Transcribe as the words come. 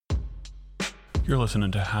You're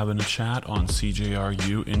listening to Having a Chat on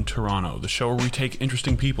CJRU in Toronto, the show where we take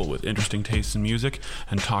interesting people with interesting tastes in music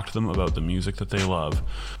and talk to them about the music that they love.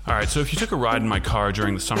 Alright, so if you took a ride in my car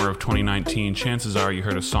during the summer of 2019, chances are you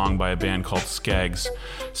heard a song by a band called Skeggs.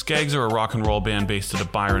 Skeggs are a rock and roll band based out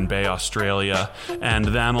of Byron Bay, Australia, and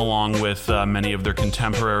them, along with many of their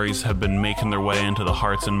contemporaries, have been making their way into the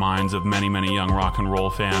hearts and minds of many, many young rock and roll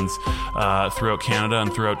fans throughout Canada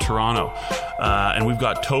and throughout Toronto. And we've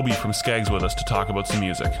got Toby from Skeggs with us to talk about some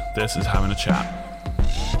music. This is Having a Chat.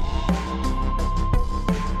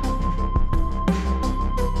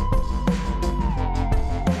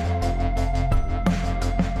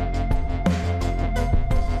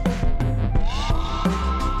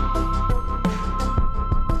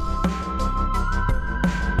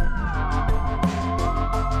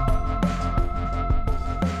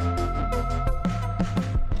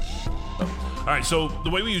 So the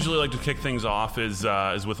way we usually like to kick things off is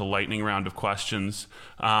with a lightning round of questions,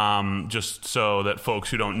 just so that folks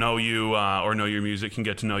who don't know you or know your music can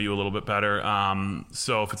get to know you a little bit better.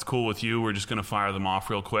 So if it's cool with you, we're just going to fire them off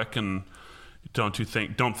real quick, and don't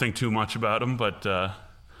think too much about them, but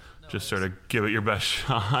just sort of give it your best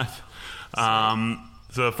shot.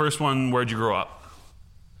 So the first one, where'd you grow up?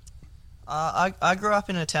 I grew up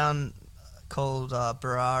in a town called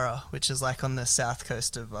Barara, which is like on the south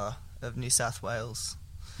coast of New South Wales.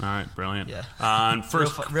 All right, brilliant. Yeah. And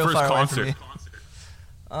first far concert. Away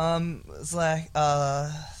from me. It was like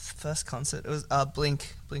first concert. It was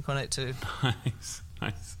Blink 182.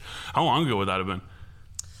 Nice. How long ago would that have been?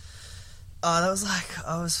 That was like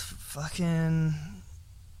I was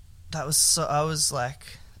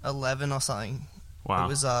like 11 or something. Wow. It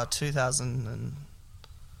was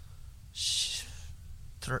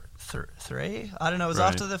 2003. I don't know. It was right.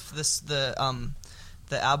 after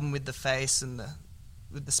the album with the face and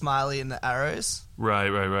with the smiley and the arrows. Right.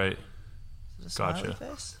 Gotcha.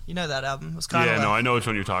 Face? You know that album? It was kind of like, no, I know which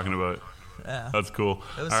one you're talking about. Yeah. That's cool.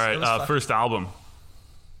 All right, first album.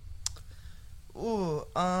 Ooh,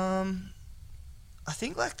 I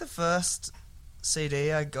think like the first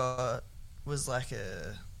CD I got was like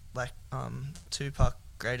Tupac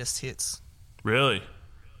Greatest Hits. Really?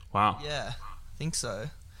 Wow. Yeah, I think so.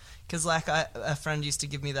 Because like a friend used to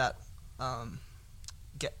give me that.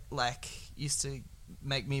 Used to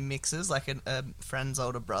make me mixes, like a friend's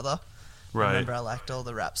older brother. Right. I remember I liked all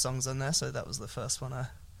the rap songs on there, so that was the first one I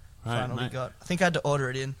finally nice. got. I think I had to order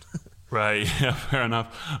it in. Right, yeah, fair enough.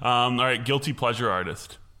 All right, guilty pleasure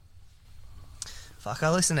artist. Fuck, I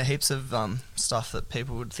listen to heaps of stuff that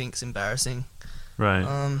people would think's embarrassing.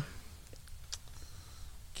 Right.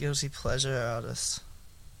 Guilty pleasure artist.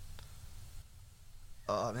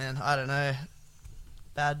 Oh man, I don't know.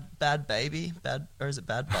 Bad Baby, or is it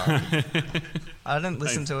Bad Barbie? I didn't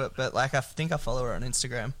listen to it, but like I think I follow her on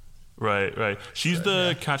Instagram. Right. She's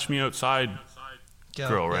the Catch Me Outside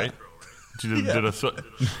girl, right? She did a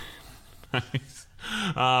nice.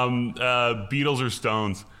 Beatles or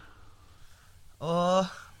Stones?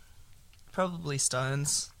 Probably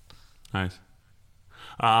Stones. Nice.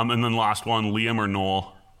 And then last one, Liam or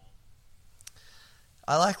Noel?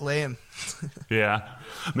 I like Liam. Yeah.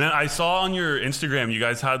 Man, I saw on your Instagram you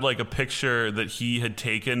guys had like a picture that he had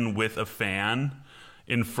taken with a fan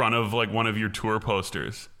in front of like one of your tour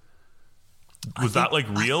posters. Was that like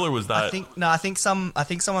real or was that I think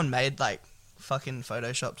someone made like fucking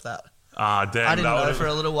photoshopped that. Damn. I didn't know for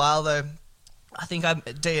a little while though. I think I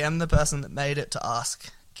DM'd the person that made it to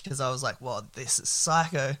ask because I was like, "Well, this is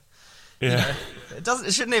psycho." Yeah. You know,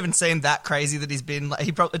 it shouldn't even seem that crazy that he's been like,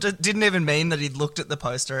 it didn't even mean that he'd looked at the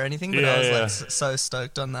poster or anything, but I was like so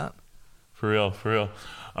stoked on that. For real.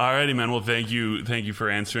 Alrighty, man. Well, thank you for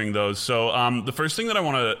answering those. So, the first thing that I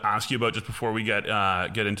want to ask you about just before we get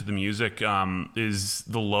into the music, is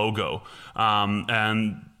the logo.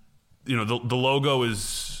 And you know, the logo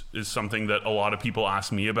is something that a lot of people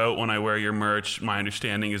ask me about when I wear your merch. My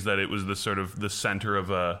understanding is that it was the sort of the center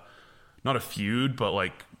of not a feud, but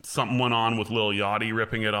like something went on with Lil Yachty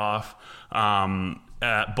ripping it off.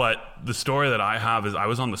 But the story that I have is I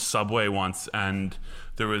was on the subway once and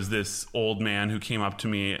there was this old man who came up to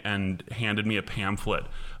me and handed me a pamphlet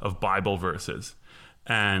of Bible verses.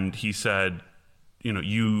 And he said, you know,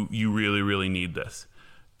 you really, really need this.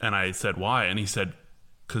 And I said, why? And he said,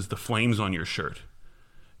 because the flame's on your shirt.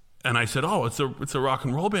 And I said, oh, it's a rock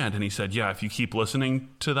and roll band. And he said, yeah, if you keep listening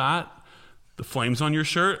to that, the flames on your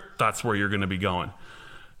shirt, that's where you're going to be going.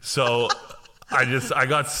 So I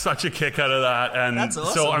got such a kick out of that. And that's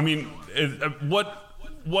awesome. So, I mean,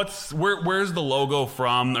 where's the logo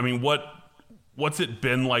from? I mean, what's it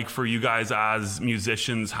been like for you guys as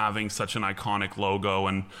musicians having such an iconic logo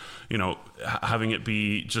and, you know, having it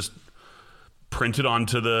be just printed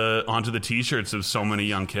onto the t-shirts of so many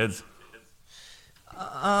young kids.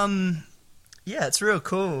 Yeah, it's real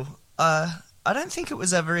cool. I don't think it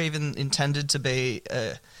was ever even intended to be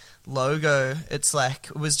a logo. It's like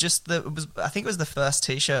I think it was the first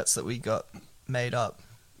t-shirts that we got made up.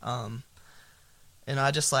 And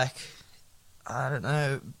I just like, I don't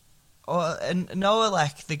know. And Noah,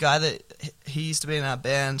 like the guy that he used to be in our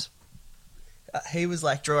band, he was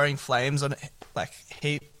like drawing flames on it, like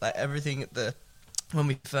everything when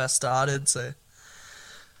we first started. So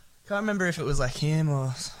can't remember if it was like him or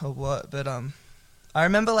what, but I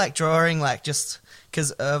remember like drawing like just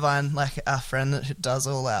because Irvine, like our friend that does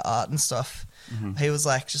all our art and stuff, he was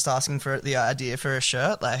like just asking for the idea for a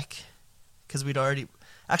shirt, like because we'd already.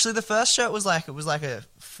 Actually, the first shirt was like a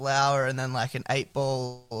flower and then like an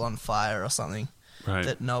 8-ball on fire or something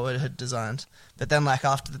that Noah had designed. But then like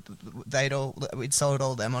after we'd sold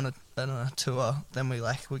all them on a tour, then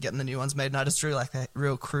we're getting the new ones made, and I just drew like a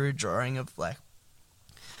real crude drawing of like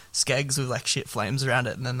skegs with like shit flames around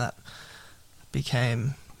it, and then that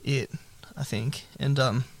became it, I think. And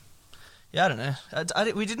yeah, I don't know.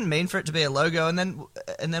 We didn't mean for it to be a logo, and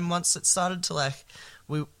then once it started to like.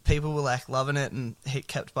 People were like loving it, and he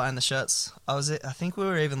kept buying the shirts. I think we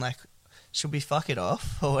were even like, should we fuck it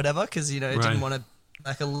off or whatever? Because didn't want to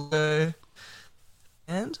like a logo.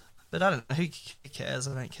 But I don't know. Who cares?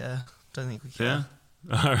 I don't care. Don't think we care.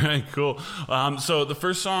 Yeah. All right. Cool. So the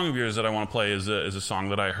first song of yours that I want to play is a song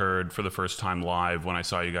that I heard for the first time live when I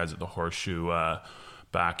saw you guys at the Horseshoe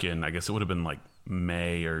back in, I guess it would have been like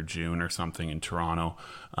May or June or something in Toronto,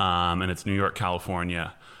 and it's New York,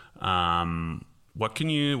 California. What can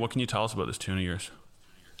you tell us about this tune of yours?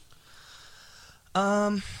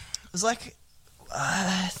 It was like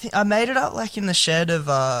I made it up like in the shed of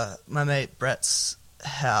my mate Brett's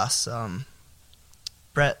house.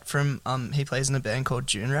 Brett from he plays in a band called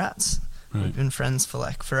June Rats. Right. We've been friends for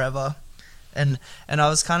like forever, and I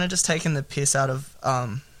was kind of just taking the piss out of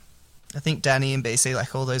I think Danny and BC,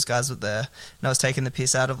 like all those guys were there, and I was taking the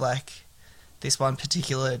piss out of like this one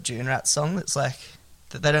particular June Rats song that's like.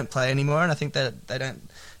 That they don't play anymore, and I think that they don't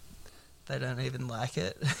even like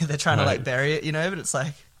it. They're trying to like bury it, but it's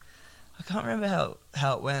like I can't remember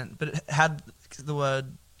how it went, but it had the word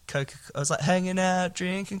Coca. I was like hanging out,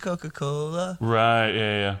 drinking Coca-Cola. Right,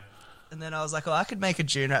 yeah. And then I was like, I could make a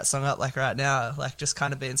June Rat song up like right now, like just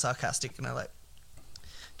kind of being sarcastic, and it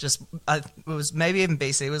was maybe even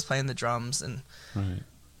BC was playing the drums, and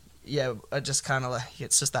yeah, I just kind of like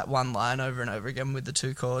it's just that one line over and over again with the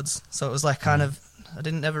two chords. So it was like kind of. I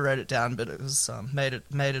never wrote it down, but it was made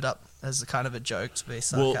it up as a kind of a joke to be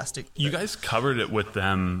sarcastic. Well, you guys covered it with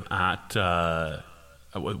them at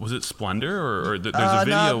was it Splendor or there's a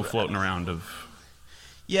video floating around of.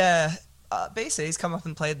 Yeah, BC's come up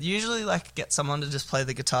and played. Usually, like get someone to just play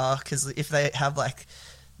the guitar because if they have like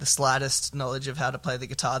the slightest knowledge of how to play the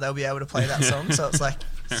guitar, they'll be able to play that song. So it's like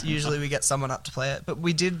usually we get someone up to play it. But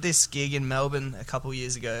we did this gig in Melbourne a couple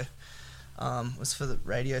years ago. It was for the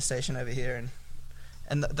radio station over here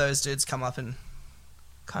and those dudes come up and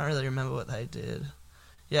can't really remember what they did.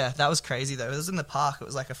 Yeah, that was crazy though. It was in the park. It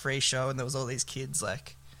was like a free show, and there was all these kids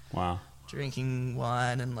like, drinking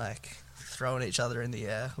wine and like throwing each other in the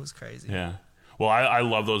air. It was crazy. Yeah. Well, I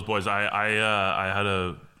love those boys.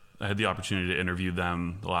 I had the opportunity to interview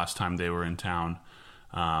them the last time they were in town,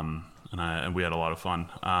 and we had a lot of fun.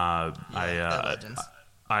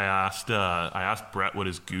 I asked Brett what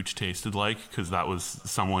his gooch tasted like because that was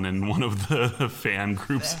someone in one of the fan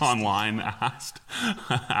groups online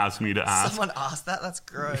asked me to ask. Someone asked that? That's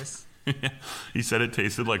gross. He said it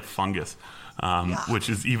tasted like fungus, which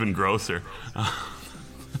is even grosser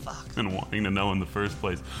than wanting to know in the first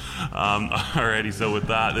place. Alrighty, so with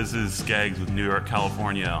that, this is Skaggs with New York,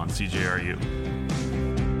 California on CJRU.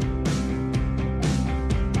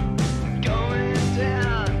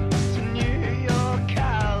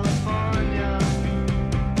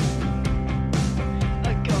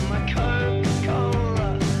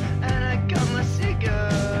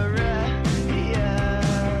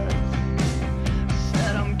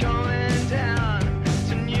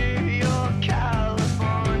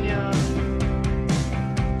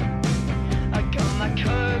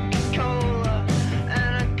 Coca-Cola and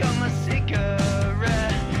I got my cigarette.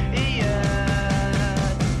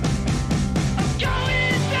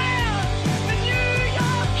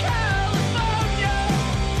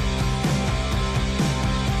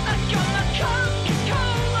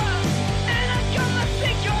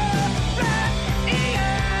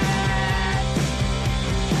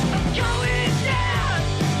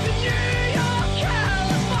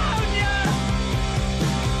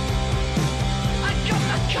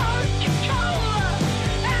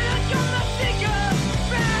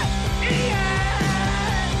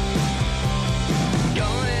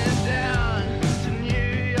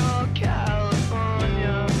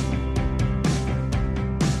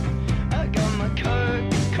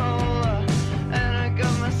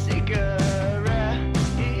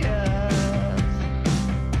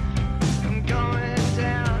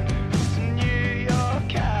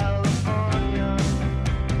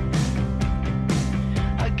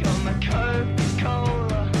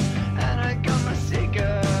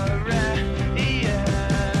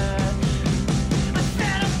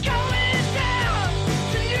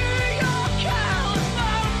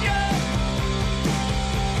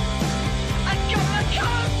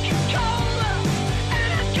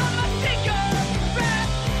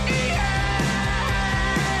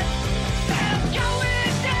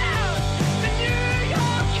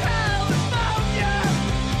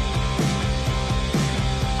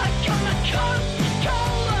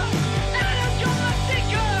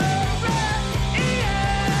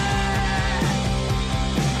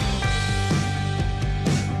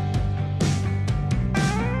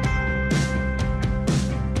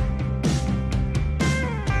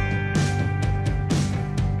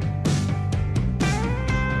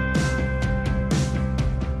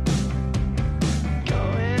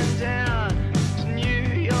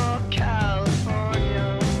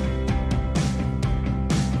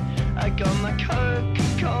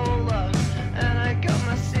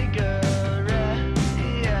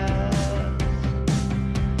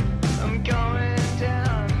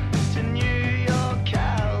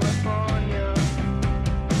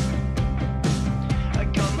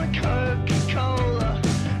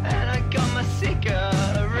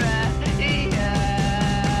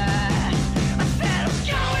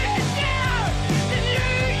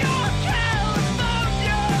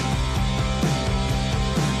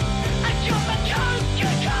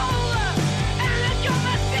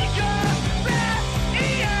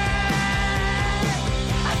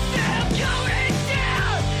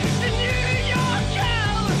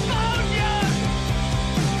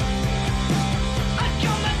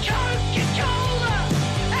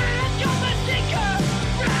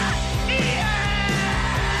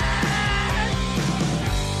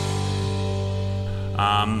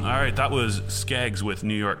 All right, that was Skeggs with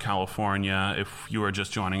New York, California. If you are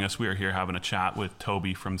just joining us, we are here having a chat with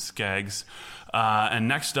Toby from Skeggs. And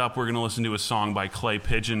next up, we're going to listen to a song by Clay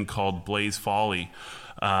Pigeon called Blaze Folly.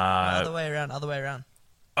 Other way around.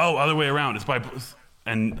 Oh, other way around. It's by...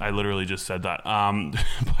 And I literally just said that.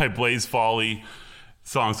 By Blaze Folly.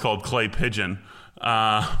 Song's called Clay Pigeon.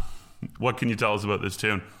 What can you tell us about this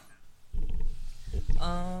tune?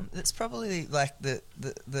 It's probably like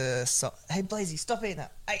the song. Hey, Blazy, stop eating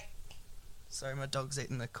that. Hey. Sorry, my dog's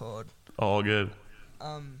eating the cord. All good.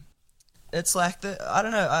 It's like I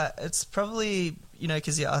don't know. It's probably,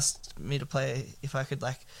 because you asked me to play if I could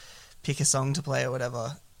like pick a song to play or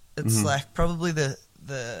whatever. It's like probably the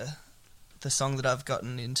song that I've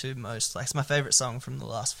gotten into most. Like, it's my favorite song from the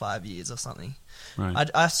last 5 years or something. Right.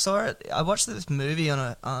 I saw it. I watched this movie on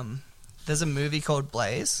a. There's a movie called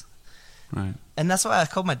Blaze. Right. And that's why I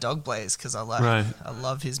called my dog Blaze, because I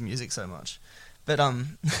love his music so much. But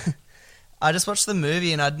I just watched the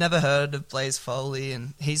movie and I'd never heard of Blaze Foley,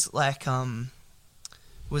 and he's like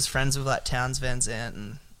was friends with like Townes Van Zandt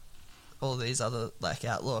and all these other like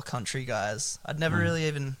outlaw country guys. I'd never really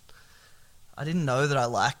even, I didn't know that I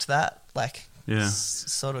liked that like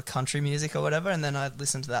sort of country music or whatever. And then I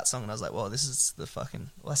listened to that song and I was like, well, this is the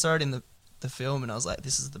fucking. Well, I saw it in the film and I was like,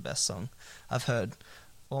 this is the best song I've heard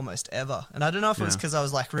almost ever. And I don't know if it was because I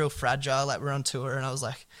was like real fragile, like we're on tour and I was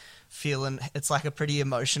like feeling, it's like a pretty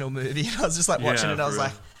emotional movie and I was just like watching it and I was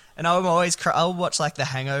like, and I'm always I'll watch like The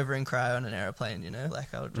Hangover and cry on an airplane,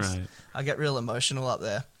 like I would just I get real emotional up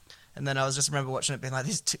there. And then I was just remember watching it being like,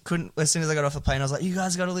 this couldn't, as soon as I got off the plane I was like, you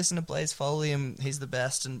guys got to listen to Blaze Foley and he's the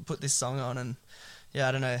best, and put this song on. And yeah,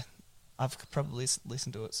 I don't know, I've probably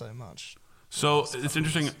listened to it so much. So it's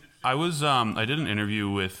interesting. I was I did an interview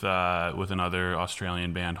with another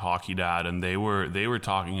Australian band, Hockey Dad, and they were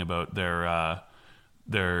talking about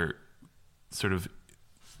their sort of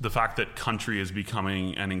the fact that country is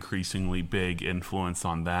becoming an increasingly big influence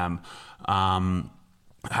on them.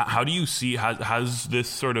 How do you see, has this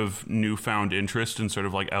sort of newfound interest in sort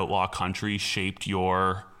of like outlaw country shaped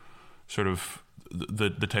your sort of the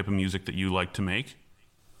type of music that you like to make?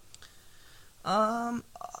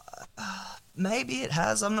 Maybe it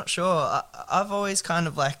has. I'm not sure. I've always kind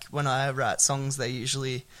of like, when I write songs, they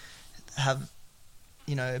usually have,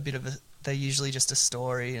 a bit of a, they're usually just a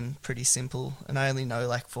story and pretty simple. And I only know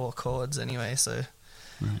like 4 chords anyway, so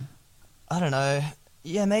I don't know.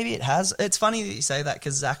 Yeah, maybe it has. It's funny that you say that,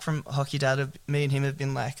 because Zach from Hockey Dad, me and him have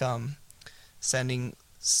been like sending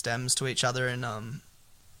stems to each other and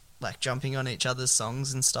like jumping on each other's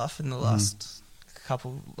songs and stuff in the last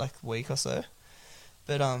couple like week or so.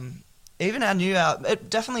 But even our new album,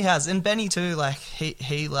 it definitely has. And Benny too, like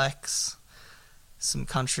he likes some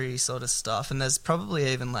country sort of stuff, and there's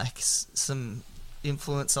probably even like some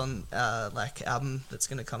influence on like album that's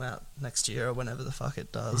going to come out next year or whenever the fuck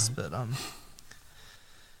it does. But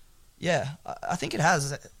yeah, I think it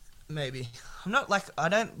has. Maybe I'm not like, I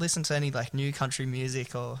don't listen to any like new country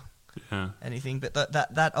music or anything, but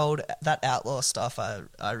that old outlaw stuff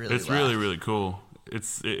I really it's like. really, really cool.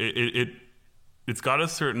 It's got a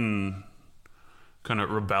certain kind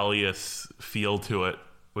of rebellious feel to it,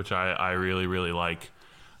 which I really, really like.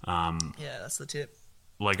 Yeah, that's the tip.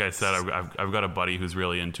 Like I said, I've got a buddy who's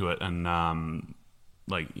really into it, and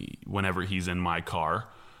like whenever he's in my car,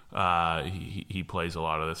 he plays a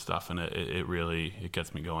lot of this stuff, and it really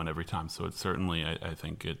gets me going every time. So it's certainly, I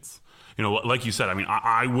think it's, like you said, I mean,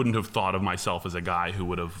 I wouldn't have thought of myself as a guy who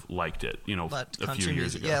would have liked it, but a few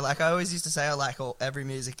years ago. Yeah, like I always used to say I like every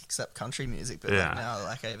music except country music, but like now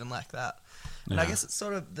like I even like that. And I guess it's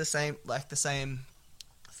sort of the same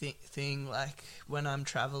thing. Like when I'm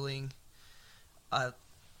traveling,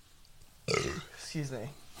 excuse me.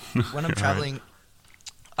 When I'm traveling,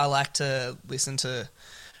 I like to listen to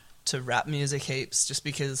rap music heaps, just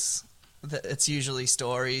because it's usually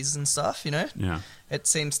stories and stuff, Yeah. It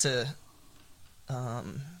seems to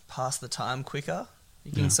pass the time quicker.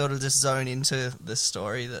 You can sort of just zone into the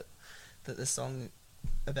story that the song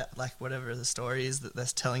about, like whatever the story is that they're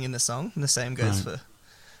telling in the song. And the same goes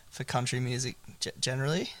for country music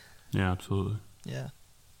generally. Yeah, absolutely. Yeah.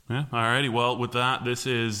 Yeah. Alrighty. Well, with that, this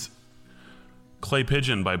is Clay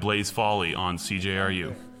Pigeon by Blaze Folly on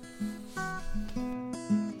CJRU.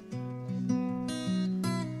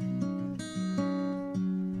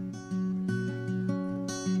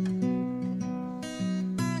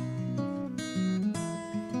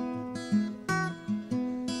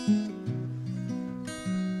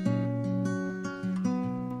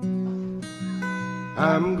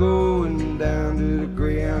 I'm going down to the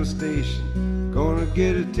Greyhound station, gonna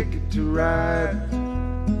get a ticket to ride.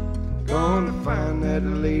 Gonna find that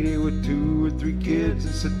lady with 2 or 3 kids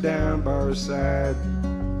and sit down by her side.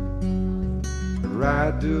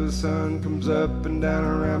 Ride till the sun comes up and down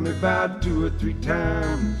around me about 2 or 3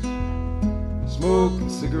 times. Smoking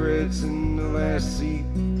cigarettes in the last seat.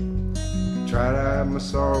 Try to hide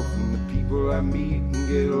myself from the people I meet and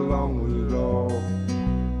get along with it all.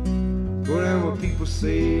 Go down where people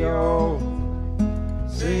say, oh,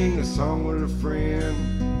 sing a song with a friend.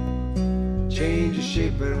 Change the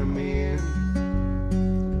shape of a man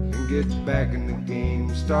and get back in the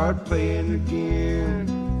game. Start playing again.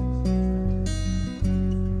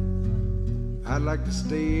 I'd like to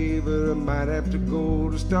stay, but I might have to go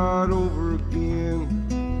to start over again.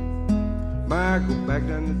 Might go back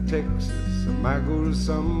down to Texas, I might go to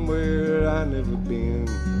somewhere I never been.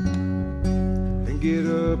 And get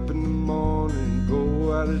up in the morning,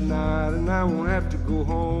 go out at night, and I won't have to go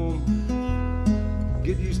home.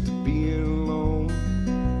 Get used to being alone.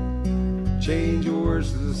 Change the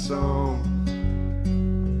words to the song,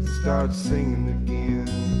 start singing again.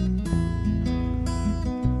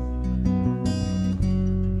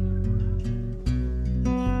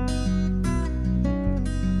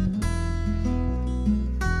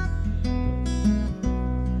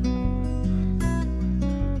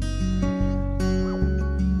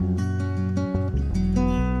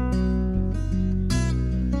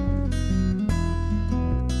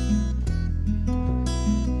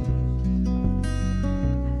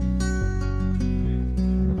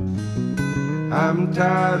 I'm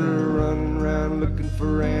tired of running around looking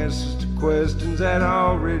for answers to questions that I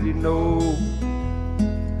already know.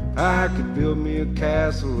 I could build me a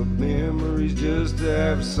castle of memories just to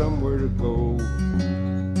have somewhere to go.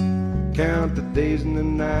 Count the days and the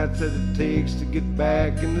nights that it takes to get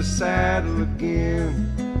back in the saddle again.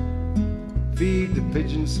 Feed the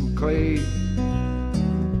pigeons some clay,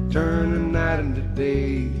 turn the night into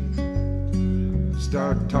day.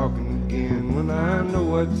 Start talking again when I know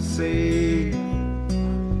what to say.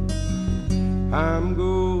 I'm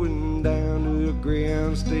going down to the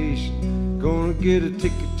Greyhound station, gonna get a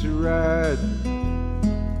ticket to ride.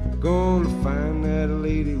 Gonna find that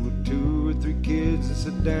lady with 2 or 3 kids and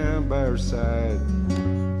sit down by her side.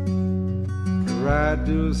 Ride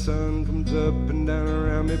till the sun comes up and down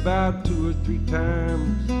around me about 2 or 3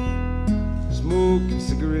 times. Smoking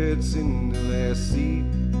cigarettes in the last seat.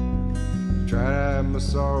 Try to hide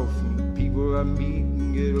myself from the people I meet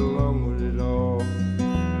and get along with it all.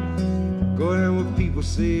 Go down where people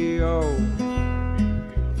say, oh,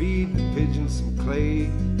 feed the pigeons some clay,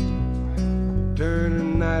 turn the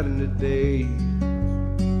night into day.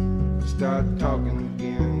 Start talking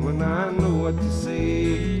again when I know what to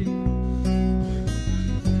say.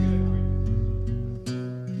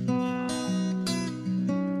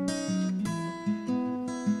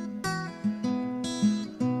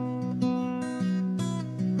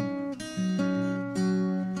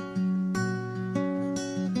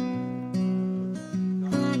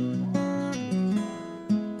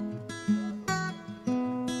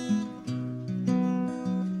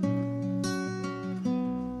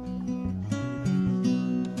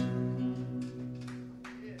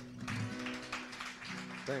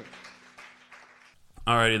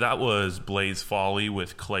 Alrighty, that was Blaze Folly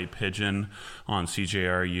with Clay Pigeon on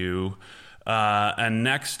CJRU. And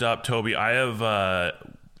next up, Toby, I have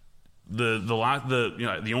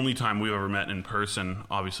the only time we've ever met in person.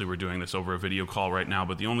 Obviously, we're doing this over a video call right now,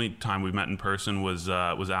 but the only time we've met in person was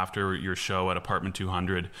after your show at Apartment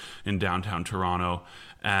 200 in downtown Toronto.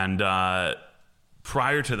 And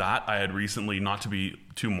prior to that, I had recently, not to be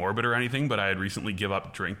too morbid or anything, but I had recently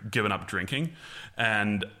given up drinking,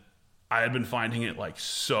 and I had been finding it like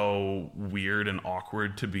so weird and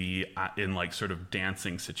awkward to be in like sort of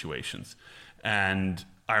dancing situations. And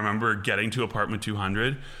I remember getting to Apartment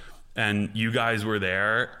 200 and you guys were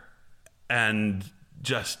there and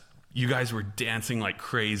just, you guys were dancing like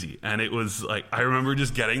crazy. And it was like, I remember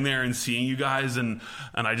just getting there and seeing you guys and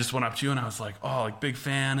I just went up to you and I was like, oh, like big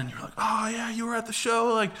fan. And you're like, oh yeah, you were at the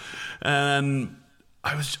show. Like, and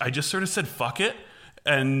I just sort of said, fuck it,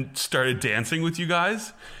 and started dancing with you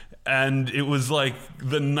guys. And it was like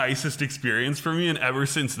the nicest experience for me. And ever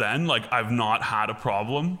since then, like I've not had a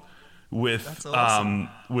problem with awesome.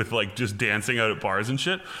 With like just dancing out at bars and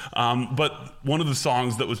shit. But one of the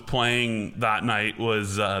songs that was playing that night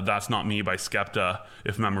was That's Not Me by Skepta,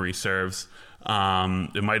 if memory serves.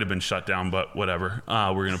 It might have been shut down, but whatever.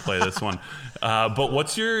 We're going to play this one. But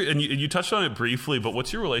what's your, and you touched on it briefly, but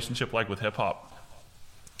what's your relationship like with hip hop?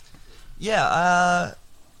 Yeah,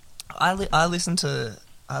 I listen to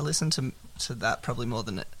that probably more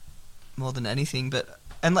than anything, but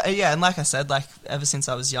and like I said, like ever since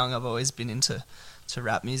I was young, I've always been into to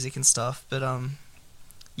rap music and stuff. But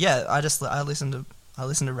yeah, I listen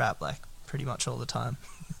to rap like pretty much all the time.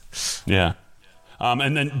 Yeah.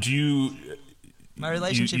 And then do you? My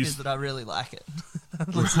relationship is that I really like it.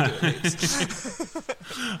 Listen to it heaps.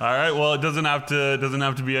 All right. Well, it doesn't have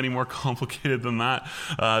to be any more complicated than that.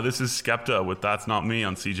 This is Skepta with "That's Not Me"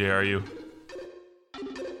 on CJRU.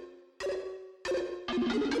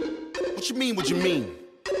 What you mean? What you mean?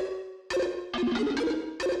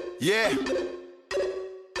 Yeah.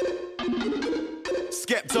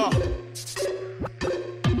 Skepta.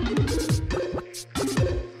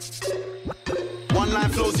 One line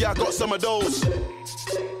flows, yeah, I got some of those.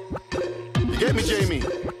 You get me, Jamie?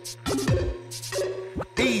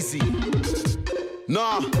 Easy.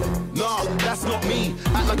 Nah, that's not me.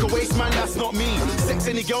 Act like a waste man, that's not me. Sex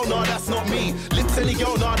any girl, nah, that's not me. Lips any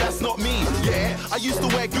girl, nah, that's not me. Yeah, I used to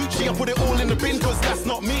wear Gucci, I put it all in the bin, cause that's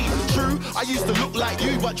not me. True, I used to look like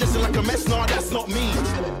you, but dressing like a mess, nah, that's not me.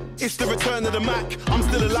 It's the return of the Mac. I'm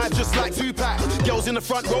still alive just like Tupac. Girls in the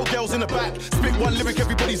front row, girls in the back. Spit one lyric,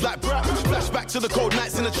 everybody's like brap. Flashback to the cold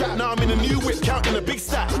nights in the trap. Now I'm in a new whip, counting a big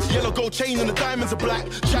stack. Yellow gold chain and the diamonds are black.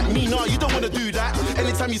 Chat me, nah, you don't wanna do that.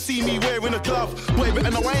 Anytime you see me wearing a glove, boy,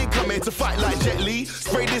 better know I ain't come here to fight like Jet Li.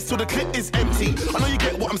 Spray this till the clip is empty. I know you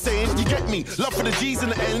get what I'm saying, you get me. Love for the G's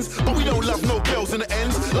and the N's, but we don't love no girls in the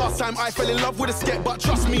ends. Last time I fell in love with a skep, but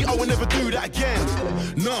trust me, I will never do that again.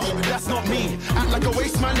 No, that's not me. Act like a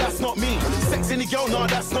waste man, that's not me. Sex any girl, nah,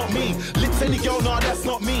 that's not me. Lips any girl, nah, that's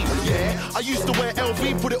not me. Yeah, I used to wear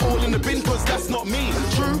LV, put it all in the bin, cause that's not me.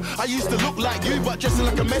 True, I used to look like you, but dressing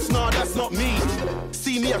like a mess, nah, that's not me.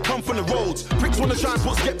 See me, I come from the roads. Pricks wanna try and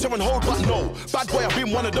put Skepta on hold, but no. Bad boy, I've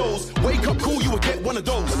been one of those. Wake up cool, you will get one of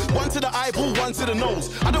those. One to the eyeball, one to the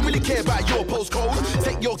nose. I don't really care about your postcode.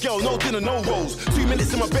 Take your girl, no dinner, no rolls. 2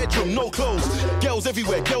 minutes in my bedroom, no clothes. Girls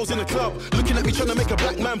everywhere, girls in the club. Looking at me trying to make a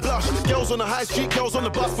black man blush. Girls on the high street, girls on the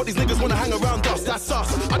bus. But these niggas wanna hang around us, that's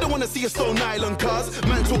us. I don't wanna see a Stone Island cuz.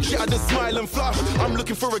 Man talk shit, I just smile and flush. I'm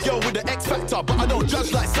looking for a girl with the X factor, but I don't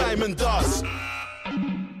judge like Simon does.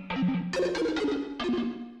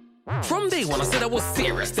 From day one I said I was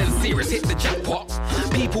serious, then serious hit the jackpot.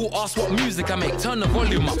 People ask what music I make, turn the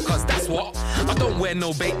volume up, cause that's what. I don't wear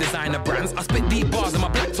no bait designer brands, I spit deep bars in my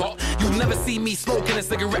black top. You'll never see me smoking a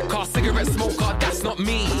cigarette car, cigarette smoker, that's not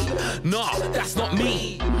me. Nah, that's not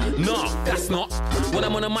me. Nah, that's not. When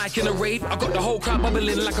I'm on a mic in a rave, I got the whole crowd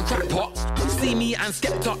bubbling like a crack pot. See me and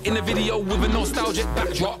Skepta in a video with a nostalgic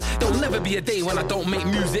backdrop. There'll never be a day when I don't make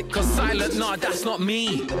music, cause silent, nah, that's not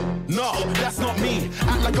me. Nah, that's not me.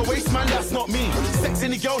 Act like a waste man, that's not me. Sex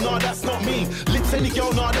any girl, nah, that's not me. Lips any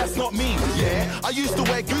girl, nah, that's not me. Yeah, I used to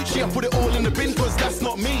wear Gucci, I put it all in the bin, cause that's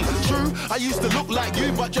not me. True, I used to look like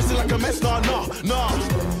you, but dressing like a mess, nah,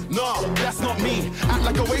 that's not me. Act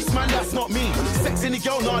like a waste man, that's not me. Sex any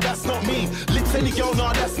girl, nah, that's not me. Lips any girl,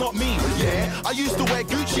 nah, that's not me. Yeah, I used to wear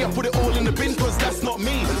Gucci, I put it all in the bin, cause that's not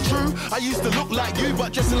me. True, I used to look like you,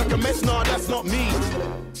 but dressing like a mess, nah, that's not me.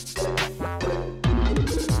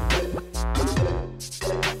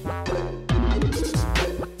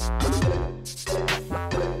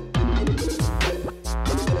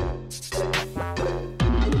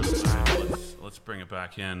 Bring it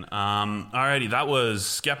back in. Alrighty, that was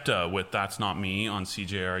Skepta with "That's Not Me" on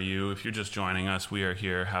CJRU. If you're just joining us, we are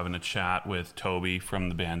here having a chat with Toby from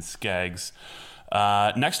the band Skeggs.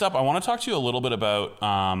 Next up, I want to talk to you a little bit about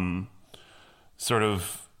sort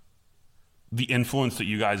of the influence that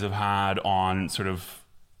you guys have had on sort of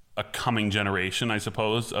a coming generation, I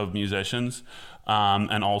suppose, of musicians,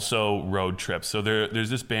 and also road trips. So there's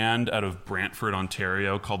this band out of Brantford,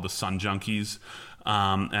 Ontario called the Sun Junkies.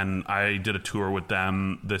 And I did a tour with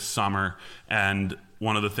them this summer, and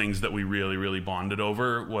one of the things that we really, really bonded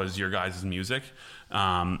over was your guys' music.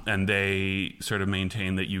 And they sort of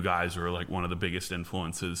maintain that you guys were like one of the biggest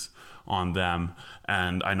influences on them.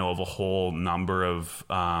 And I know of a whole number of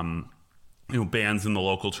bands in the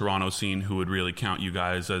local Toronto scene who would really count you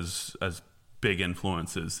guys as big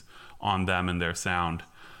influences on them and their sound.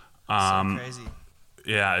 So crazy.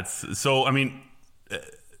 Yeah, it's so. I mean.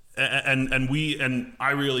 And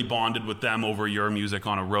I really bonded with them over your music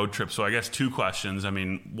on a road trip. So I guess two questions. I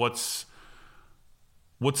mean, what's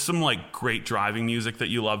some like great driving music that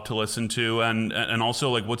you love to listen to, and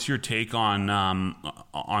also like what's your take on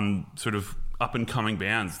sort of up and coming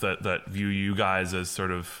bands that view you guys as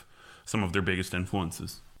sort of some of their biggest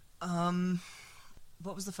influences?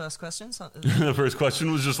 What was the first question? The first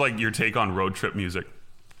question was just like your take on road trip music.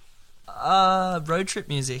 Road trip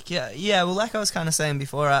music, yeah. Well, like I was kind of saying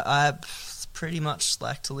before, I pretty much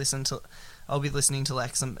like to listen to. I'll be listening to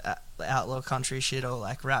like some outlaw country shit or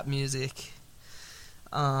like rap music.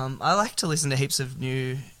 I like to listen to heaps of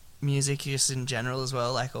new music just in general as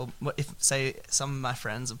well. Like, or if say some of my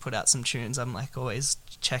friends have put out some tunes, I'm like always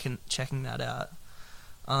checking that out.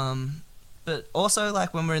 But also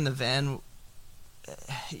like when we're in the van,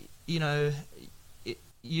 you know,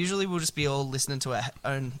 usually we'll just be all listening to our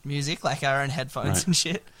own music, like our own headphones and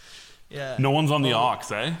shit. Yeah. No one's on the aux,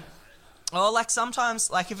 eh? Or like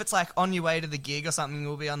sometimes, like if it's like on your way to the gig or something,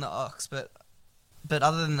 we'll be on the aux. But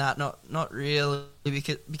other than that, not really,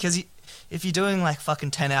 because if you're doing like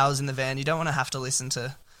fucking 10 hours in the van, you don't want to have to listen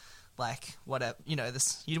to like whatever, you know,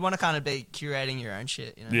 this. You want to kind of be curating your own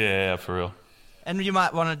shit, you know. Yeah, for real. And you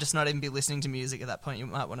might want to just not even be listening to music at that point. You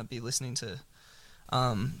might want to be listening to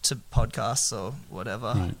podcasts or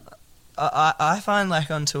whatever. Right. I find like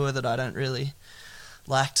on tour that I don't really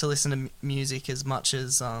like to listen to music as much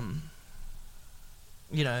as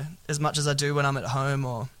you know, as much as I do when I'm at home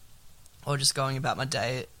or just going about my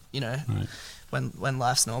day, you know, when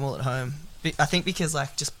life's normal at home. I think because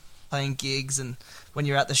like just playing gigs and when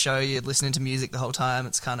you're at the show, you're listening to music the whole time.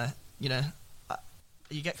 It's kind of, you know,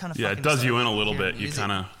 you get kind of it does you in a little bit. You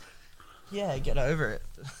kind of get over it.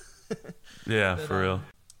 Yeah, but, for real.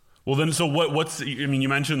 Well, then, so what's? I mean, you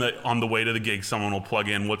mentioned that on the way to the gig, someone will plug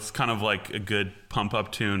in. What's kind of like a good pump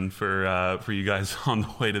up tune for you guys on the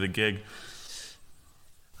way to the gig?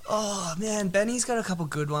 Oh man, Benny's got a couple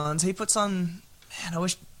good ones. He puts on. Man, I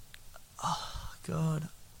wish. Oh God,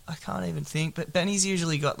 I can't even think. But Benny's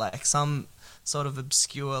usually got like some sort of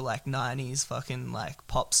obscure like '90s fucking like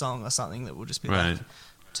pop song or something that we'll just be like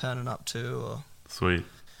turning up to. Or sweet.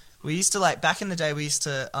 We used to like back in the day. We used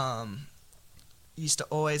to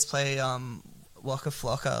always play Waka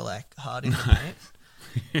Flocka like hard in the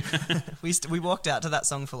paint. We walked out to that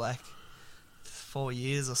song for like 4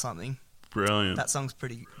 years or something. Brilliant. That song's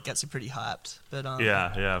gets you pretty hyped. But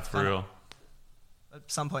yeah, for real. At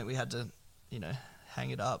some point we had to, you know,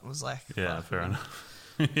 hang it up. It was like fair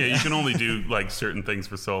enough. Yeah, you can only do like certain things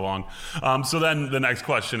for so long. So then the next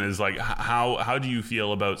question is like, how do you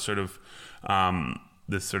feel about sort of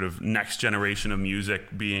this sort of next generation of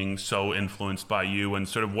music being so influenced by you, and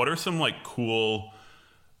sort of what are some like cool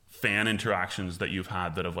fan interactions that you've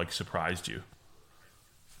had that have like surprised you?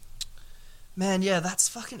 Man, yeah, that's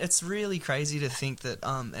fucking. It's really crazy to think that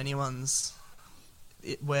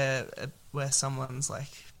where someone's like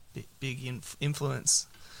big influence,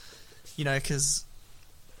 you know, because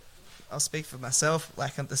I'll speak for myself.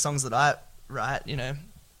 Like the songs that I write, you know,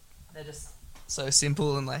 they're just so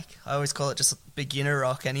simple, and like I always call it just beginner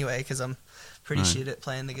rock anyway, because I'm pretty shit at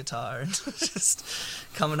playing the guitar and just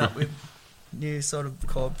coming up with new sort of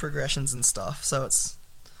chord progressions and stuff. So it's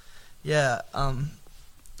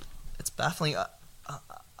it's baffling.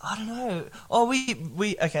 I don't know. Oh,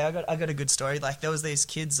 we okay. I got a good story. Like there was these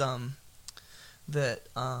kids that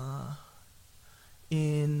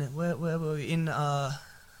in where were we in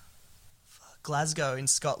Glasgow in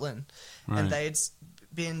Scotland, and they'd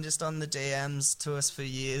been just on the DMs to us for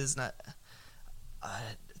years, and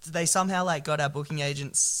they somehow like got our booking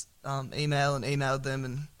agents email and emailed them,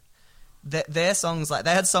 and their songs, like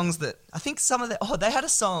they had songs that I think they had a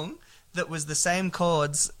song that was the same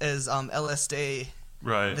chords as LSD,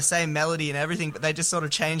 the same melody and everything, but they just sort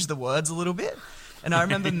of changed the words a little bit. And I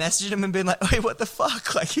remember messaging them and being like, "Wait, what the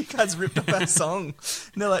fuck? Like, you guys ripped up our song."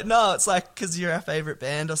 And they're like, "No, it's like because you're our favorite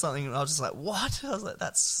band or something." And I was just like, "What?" I was like,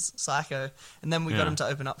 "That's psycho." And then we got them to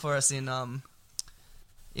open up for us in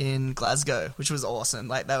Glasgow, which was awesome.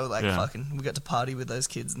 Like they were like fucking. We got to party with those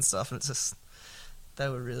kids and stuff, and it's just they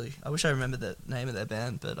were really. I wish I remembered the name of their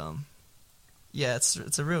band, but yeah,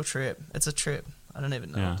 it's a real trip. It's a trip. I don't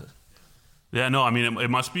even know. Yeah. Yeah, no, I mean,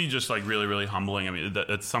 it must be just like really, really humbling. I mean,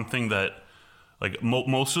 it's something that. Like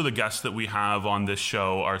most of the guests that we have on this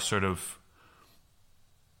show are sort of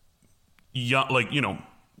young, like, you know,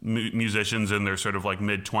 musicians in their sort of like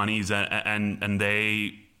mid-20s, and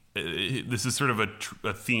they this is sort of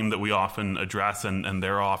a theme that we often address, and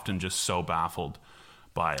they're often just so baffled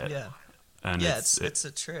by it. Yeah, and yeah, it's a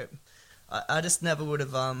trip. I just never would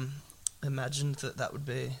have imagined that would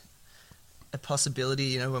be a possibility.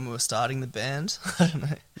 You know, when we were starting the band, I don't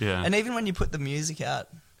know. Yeah, and even when you put the music out.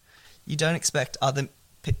 You don't expect other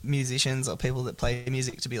musicians or people that play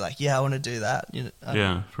music to be like, "Yeah, I want to do that." You know,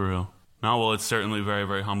 yeah, for real. No, well, it's certainly very,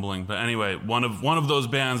 very humbling. But anyway, one of those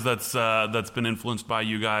bands that's been influenced by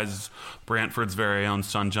you guys, Brantford's very own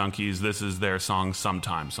Sun Junkies. This is their song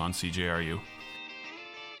 "Sometimes" on CJRU.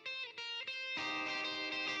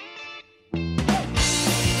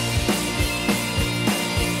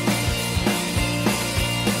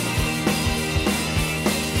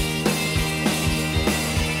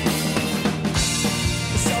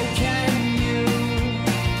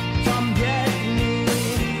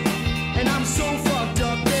 And I'm so fucked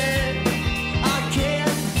up there.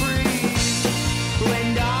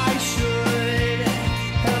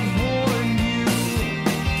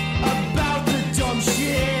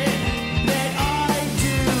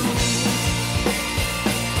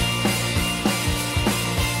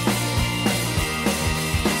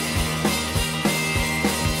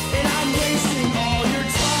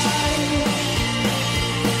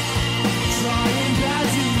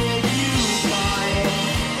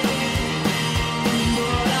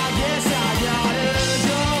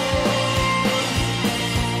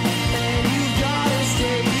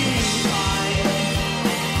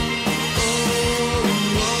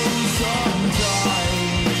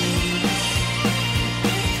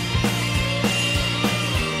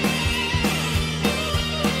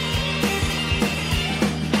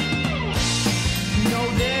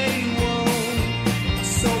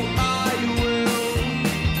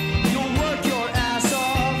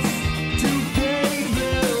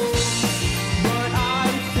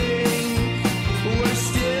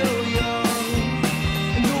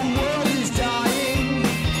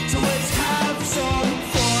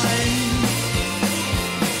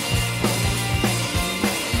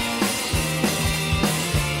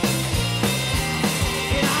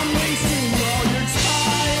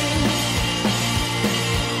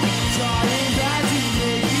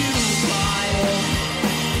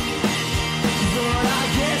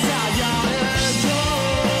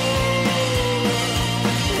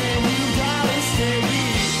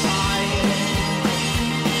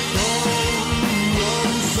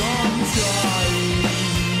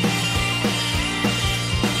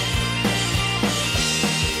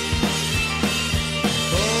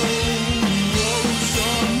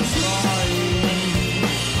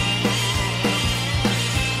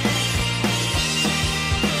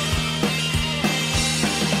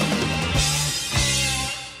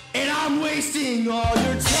 wasting all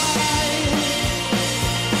your time,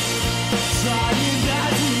 trying not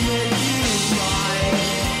to make you mine.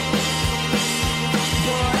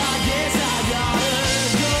 But I guess I gotta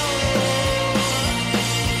go,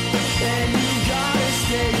 and you gotta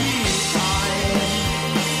stay behind.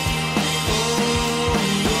 Oh,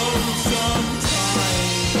 sometimes.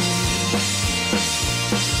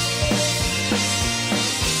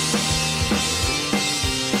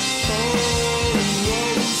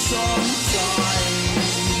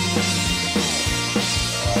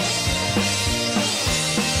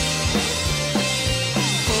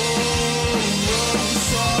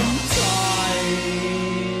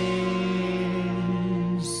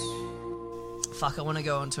 Fuck, I want to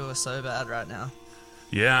go on tour so bad right now.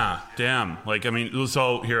 Yeah, damn. Like, I mean,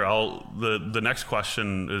 so here, the next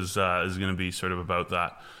question is going to be sort of about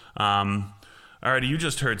that. Alrighty, you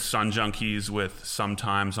just heard Sun Junkies with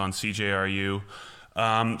Sometimes on CJRU.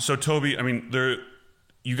 So Toby, I mean,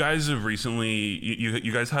 you guys have recently,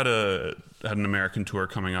 you guys had an American tour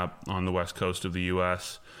coming up on the west coast of the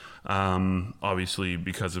U.S. Obviously,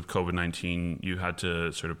 because of COVID-19, you had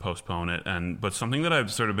to sort of postpone it. But something that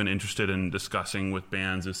I've sort of been interested in discussing with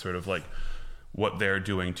bands is sort of like what they're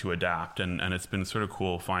doing to adapt. And it's been sort of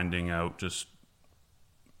cool finding out just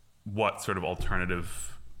what sort of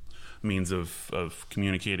alternative means of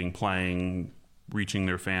communicating, playing, reaching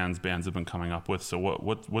their fans bands have been coming up with. So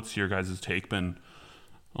what's your guys' take been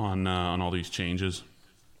on all these changes?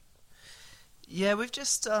 Yeah, we've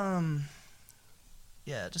just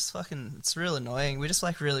just fucking, it's real annoying. We just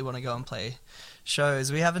like really want to go and play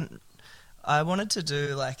shows. I wanted to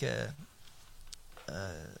do like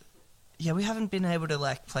we haven't been able to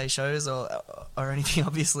like play shows or anything,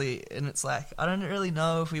 obviously, and it's like I don't really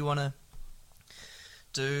know if we want to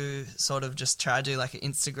do sort of just try to do like an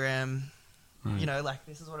Instagram, right. You know, like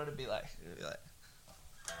this is what it'd be like. It'd be like,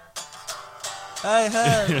 hey,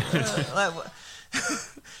 like what?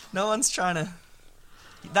 No one's trying to.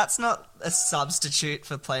 That's not a substitute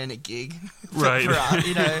for playing a gig, right? For art,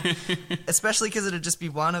 you know, especially because it'd just be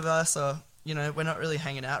one of us, or you know, we're not really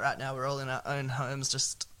hanging out right now. We're all in our own homes,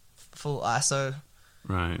 just full ISO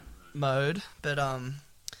mode. But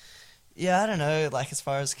yeah, I don't know. Like as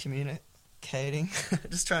far as communicating,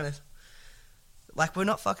 just trying to, like, we're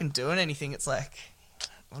not fucking doing anything. It's like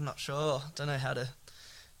I'm not sure. Don't know how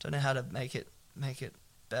to make it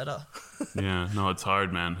better. Yeah, no, it's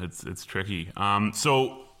hard, man. It's tricky.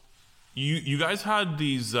 So you guys had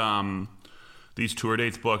these tour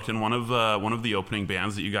dates booked, and one of the opening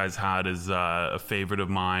bands that you guys had is a favorite of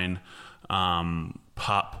mine,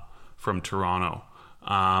 Pup from Toronto.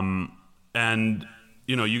 And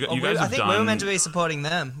you know, you guys have I think done. we were meant to be supporting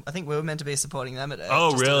them. At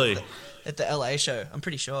Really? At the LA show. I'm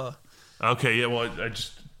pretty sure. Okay, yeah. Well, I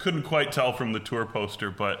just couldn't quite tell from the tour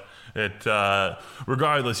poster, but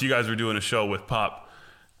regardless, you guys were doing a show with Pup,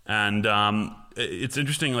 and it's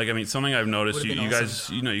interesting. Like, I mean, something I've noticed, you guys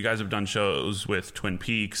have done shows with Twin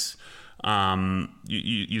Peaks.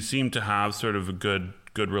 You seem to have sort of a good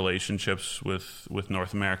relationships with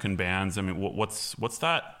North American bands. I mean, what's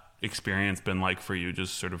that experience been like for you?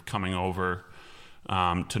 Just sort of coming over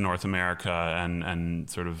to North America and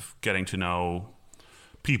sort of getting to know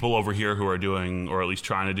people over here who are doing, or at least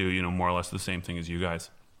trying to do, you know, more or less the same thing as you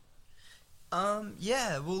guys.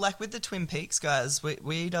 Yeah, well, like with the Twin Peaks guys,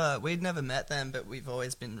 we'd never met them, but we've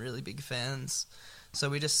always been really big fans. So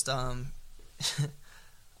we just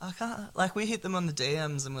we hit them on the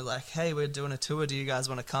DMs and we're like, hey, we're doing a tour. Do you guys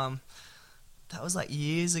want to come? That was like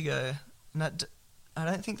years ago. And I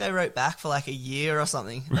don't think they wrote back for like a year or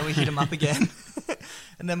something. Then we hit them up again,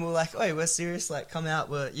 and then we're like, "Oh, we're serious. Like, come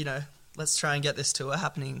out. Let's try and get this tour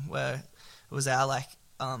happening." Where it was our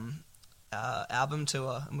our album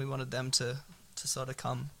tour, and we wanted them to sort of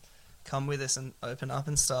come with us and open up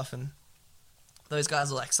and stuff. And those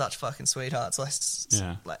guys are like such fucking sweethearts.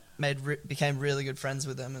 Became really good friends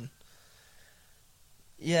with them, and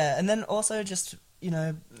yeah. And then also just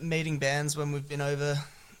meeting bands when we've been over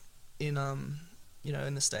in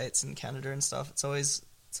in the States and Canada and stuff. It's always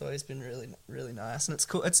been really, really nice, and it's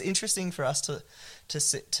cool. It's interesting for us to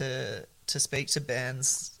speak to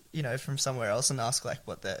bands, from somewhere else and ask like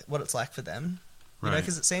what it's like for them,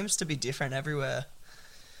 because it seems to be different everywhere.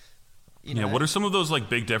 Yeah, what are some of those like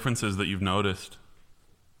big differences that you've noticed?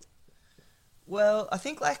 Well, I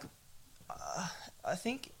think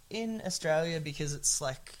in Australia, because it's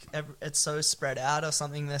like it's so spread out or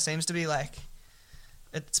something, there seems to be like.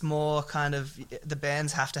 It's more kind of the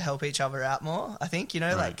bands have to help each other out more, I think,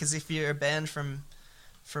 like, because if you're a band from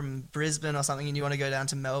Brisbane or something and you want to go down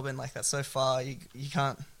to Melbourne, like that's so far, you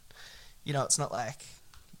can't, it's not like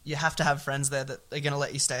you have to have friends there that are going to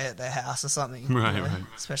let you stay at their house or something. Right, you know? right.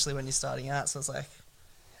 Especially when you're starting out. So it's like,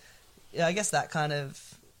 yeah, I guess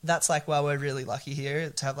that's like why we're really lucky here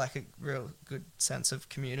to have like a real good sense of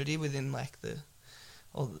community within like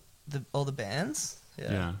all the bands.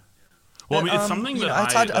 Yeah. Well, I mean, it's something you that know,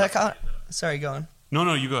 it's hard, I can't. Sorry, go on.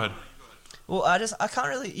 No, you go ahead. Well, I can't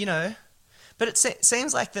really, you know, but it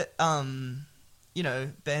seems like that, you know,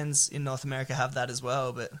 bands in North America have that as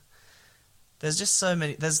well, but there's just so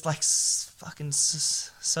many, there's like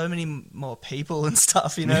so many more people and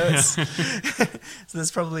stuff, you know, so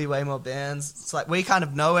there's probably way more bands. It's like, we kind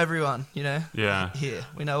of know everyone, you know, here,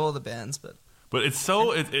 we know all the bands, but it's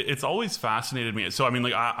so it's always fascinated me. So I mean,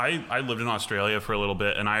 like I lived in Australia for a little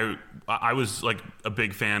bit, and I was like a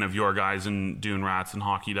big fan of your guys and Dune Rats and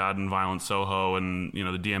Hockey Dad and Violent Soho and, you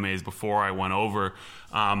know, the DMAs before I went over.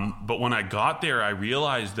 But when I got there, I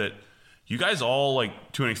realized that you guys all,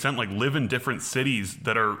 like, to an extent, like, live in different cities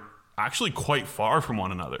that are actually quite far from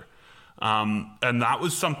one another. And that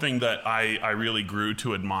was something that I really grew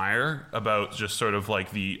to admire about just sort of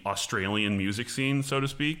like the Australian music scene, so to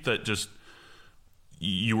speak, that just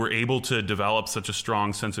you were able to develop such a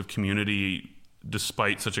strong sense of community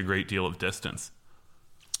despite such a great deal of distance.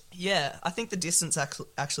 Yeah, I think the distance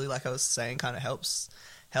actually, like I was saying, kind of helps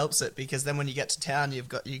it, because then when you get to town, you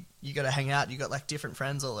got to hang out. You got like different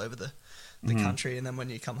friends all over the country, and then when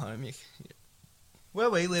you come home, where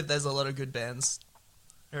we live, there's a lot of good bands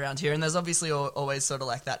around here, and there's obviously always sort of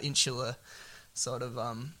like that insular sort of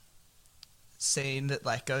scene that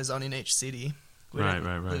like goes on in each city. We don't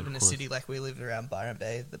live in a city like we live around Byron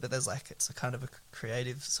Bay, but there's like, it's a kind of a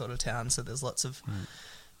creative sort of town, so there's lots of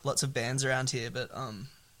bands around here, but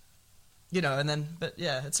you know, but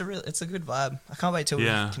yeah, it's a good vibe. I can't wait till we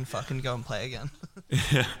can fucking go and play again.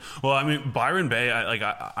 Yeah. Well, I mean, Byron Bay,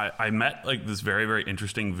 I met like this very, very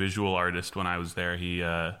interesting visual artist when I was there. He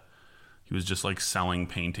was just like selling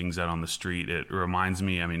paintings out on the street. It reminds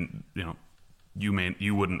me, I mean, you know,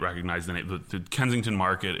 you wouldn't recognize the name. The Kensington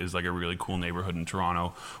Market is like a really cool neighborhood in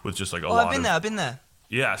Toronto with just like a lot of... I've been there.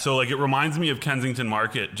 Yeah, so like it reminds me of Kensington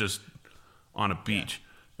Market just on a beach,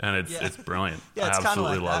 and it's brilliant. Yeah, it's I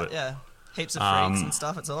absolutely like love that, it. Yeah, heaps of freaks and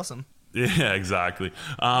stuff. It's awesome. Yeah, exactly.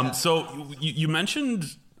 So you mentioned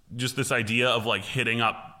just this idea of like hitting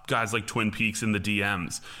up guys like Twin Peaks in the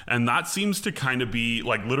DMs, and that seems to kind of be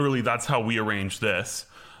like literally that's how we arrange this.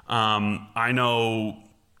 I know,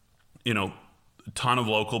 you know, a ton of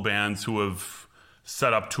local bands who have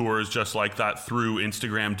set up tours just like that through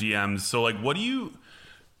Instagram DMs. So like, what do you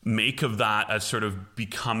make of that as sort of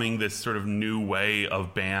becoming this sort of new way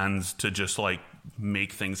of bands to just like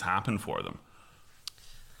make things happen for them?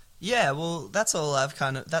 Yeah, well, that's all I've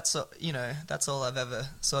that's all I've ever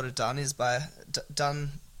sort of done is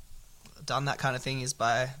done that kind of thing is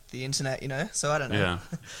by the internet, you know? So I don't know. Yeah.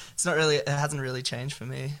 It hasn't really changed for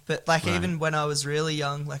me. But like even when I was really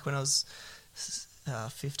young, like when I was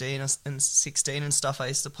 15 and 16 and stuff, I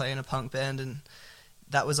used to play in a punk band, and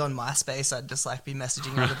that was on MySpace. I'd just like be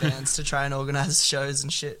messaging other bands to try and organize shows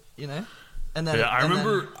and shit, you know? And then I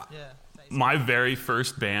remember my very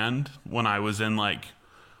first band when I was in like,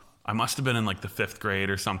 I must have been in like the 5th grade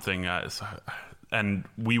or something, and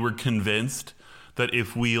we were convinced that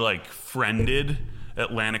if we like friended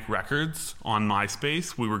Atlantic Records on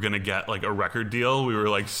MySpace, we were gonna get like a record deal. We were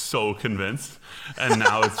like so convinced, and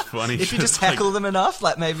now it's funny. If you just heckle them enough,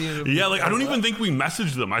 like maybe I don't even think we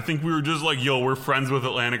messaged them. I think we were just like, yo, we're friends with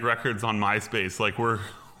Atlantic Records on MySpace, like we're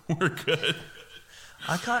good.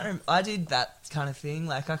 I did that kind of thing.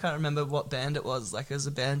 Like I can't remember what band it was. Like it was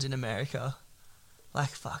a band in America. Like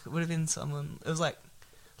fuck, it would have been someone. It was like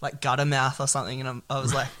Guttermouth or something, and I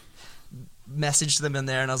was like messaged them in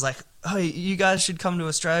there, and I was like, oh, you guys should come to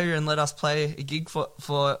Australia and let us play a gig for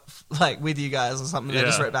like with you guys or something. They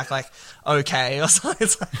just wrote back like okay or something.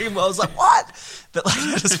 It's like, I was like, what? But like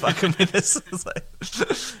they're just fucking with us. It's like,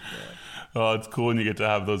 Oh, it's cool when you get to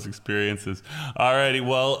have those experiences. Alrighty,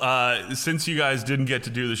 well, since you guys didn't get to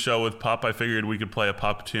do the show with Pup, I figured we could play a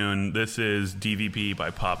Pup tune. This is DVP by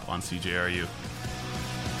Pup on CJRU.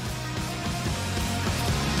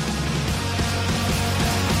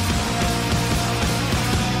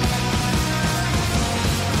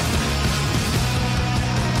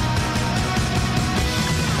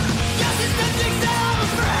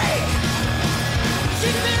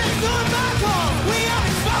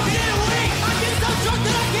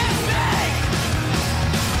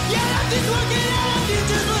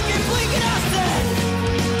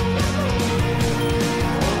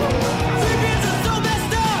 Three beers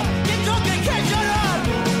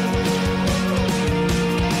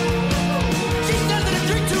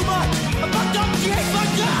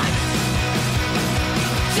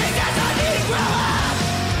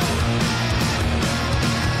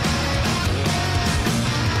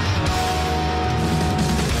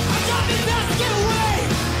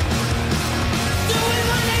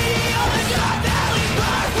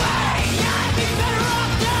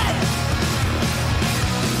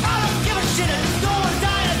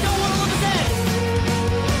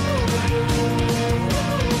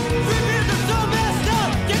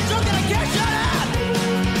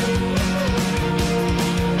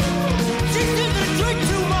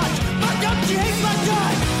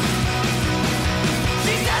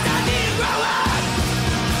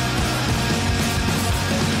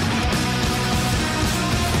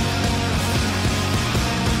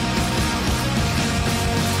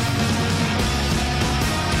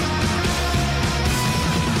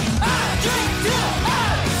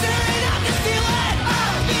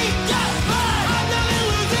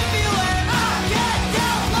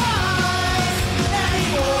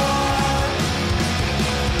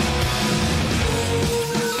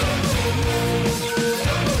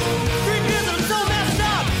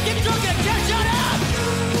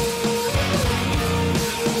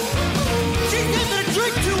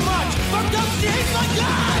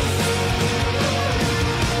sky.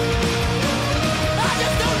 I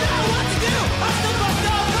just don't know what to do. I'm still fucked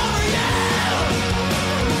up over you.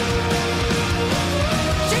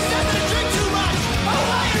 She says I drink too much. Oh,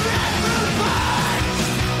 I ran through punch.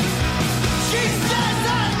 She says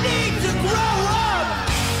I need to grow up.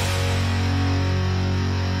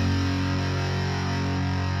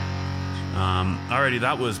 Alrighty,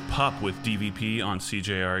 that was Pup with DVP on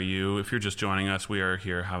CJRU. If you're just joining us, we are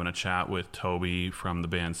here having a chat with Toby from the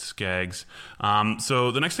band Skeggs.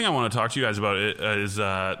 So the next thing I want to talk to you guys about is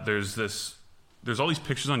there's all these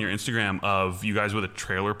pictures on your Instagram of you guys with a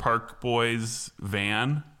Trailer Park Boys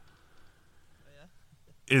van.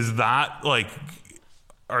 Is that like,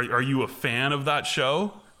 are you a fan of that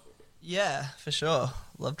show? Yeah, for sure.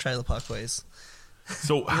 Love Trailer Park Boys.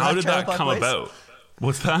 So how like did Trailer that Park come Boys? about?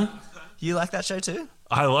 What's that? You like that show too?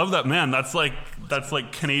 I love that, man. That's like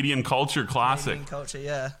Canadian culture classic. Canadian culture,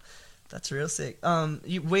 yeah. That's real sick. That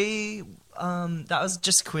was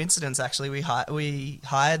just coincidence actually. We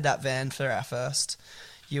hired that van for our first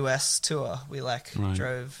US tour. We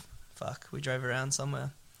drove around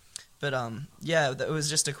somewhere. But yeah, it was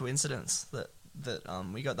just a coincidence that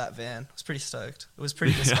we got that van. I was pretty stoked. It was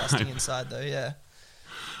pretty disgusting inside though, yeah.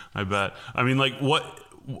 I bet. I mean, like,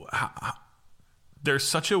 there's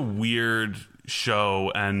such a weird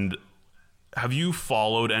show, and have you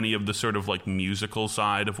followed any of the sort of like musical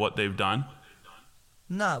side of what they've done?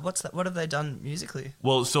 Nah, what's that? What have they done musically?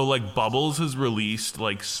 Well, so like Bubbles has released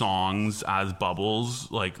like songs as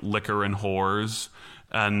Bubbles, like Liquor and Whores,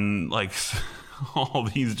 and like all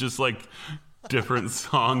these just like different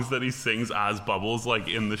songs that he sings as Bubbles, like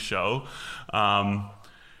in the show.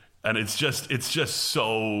 And it's just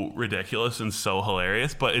so ridiculous and so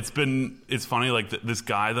hilarious. But it's funny, like this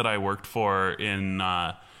guy that I worked for in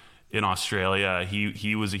Australia,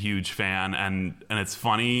 he was a huge fan, and it's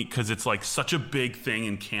funny because it's like such a big thing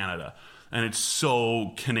in Canada, and it's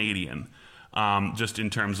so Canadian, just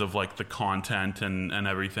in terms of like the content and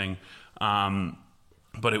everything.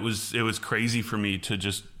 But it was crazy for me to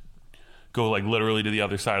just go like literally to the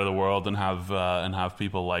other side of the world and have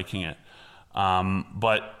people liking it.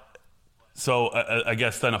 But so I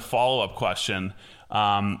guess then a follow-up question.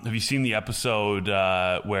 Have you seen the episode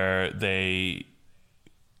where they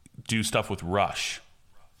do stuff with Rush?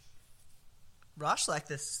 Rush, like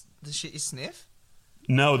this, the shit you sniff?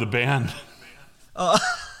 No, the band. Oh,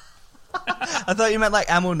 I thought you meant like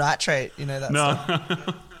amyl nitrate, you know that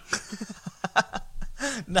stuff.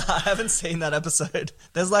 No, I haven't seen that episode.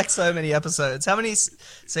 There's like so many episodes. How many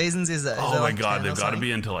seasons is there? Oh my god, they've got to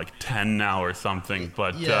be into like 10 now or something.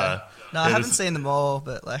 But yeah. No, I haven't seen them all,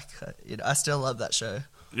 but like, I still love that show.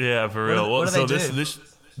 Yeah, for real. What do so they do?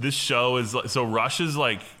 this show is like, so Rush is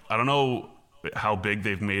like, I don't know how big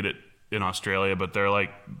they've made it in Australia, but they're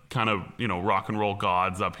like kind of, rock and roll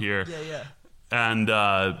gods up here. Yeah. And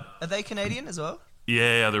are they Canadian as well?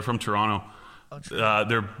 Yeah, they're from Toronto. Oh, true.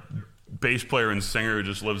 Their bass player and singer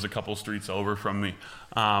just lives a couple streets over from me.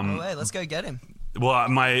 Hey, let's go get him. Well,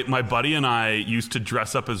 my buddy and I used to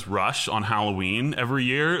dress up as Rush on Halloween every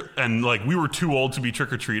year, and like we were too old to be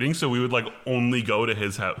trick or treating, so we would like only go to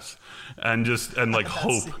his house and like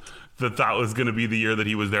hope that was going to be the year that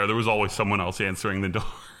he was there. There was always someone else answering the door,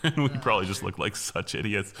 and we probably just looked like such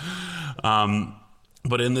idiots.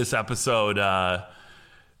 But in this episode,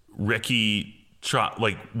 Ricky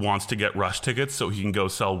wants to get Rush tickets so he can go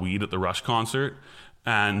sell weed at the Rush concert,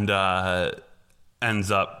 and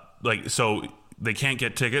ends up so. They can't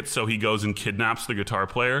get tickets, so he goes and kidnaps the guitar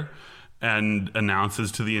player and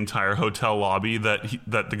announces to the entire hotel lobby that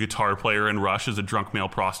the guitar player in Rush is a drunk male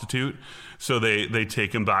prostitute. So they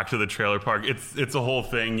take him back to the trailer park. It's a whole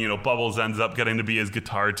thing. Bubbles ends up getting to be his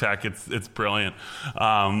guitar tech. It's brilliant.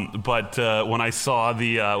 But when I saw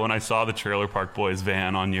the Trailer Park Boys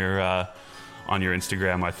van on your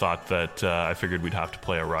Instagram, I thought that I figured we'd have to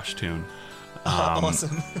play a Rush tune.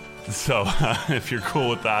 Awesome. So if you're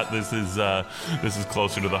cool with that, this is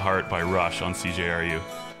Closer to the Heart by Rush on CJRU.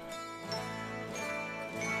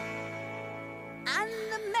 And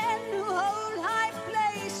the men who hold high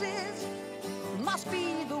places must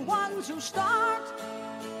be the ones who start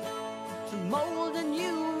to mold a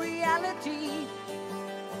new reality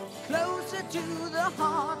closer to the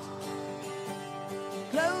heart,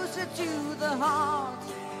 closer to the heart.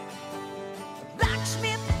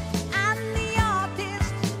 Blacksmith and the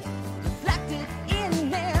artist reflected in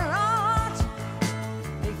their art.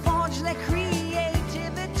 They forge their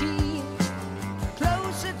creativity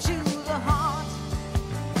closer to the heart.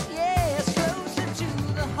 Yes, closer to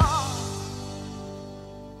the heart.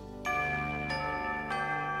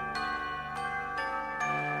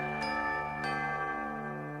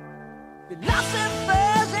 Philosophy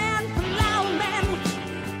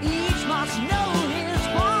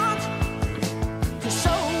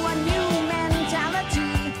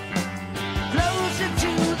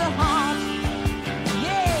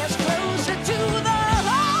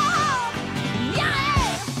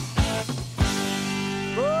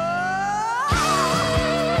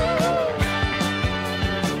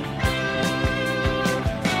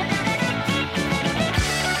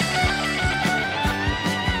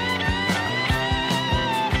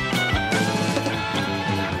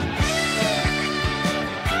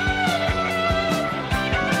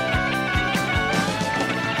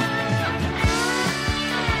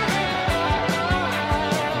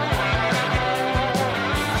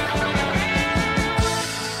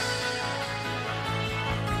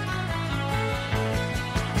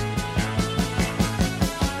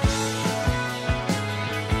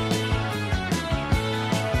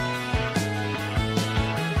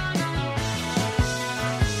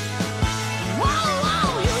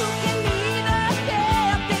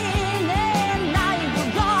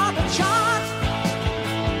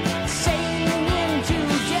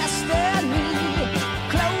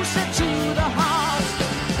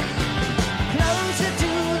closer to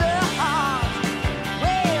the heart.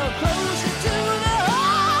 Well, closer to the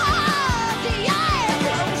heart. Yeah,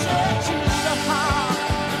 closer to the heart.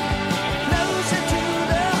 Closer to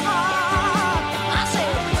the heart. I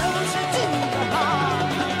said closer to the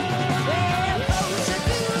heart. Well, closer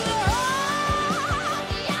to the heart.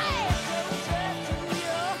 Yeah, closer to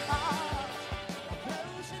your heart.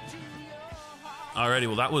 Closer to your heart. Alrighty,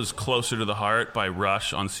 well, that was Closer to the Heart by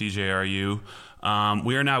Rush on CJRU.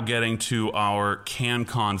 We are now getting to our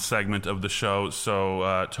CanCon segment of the show.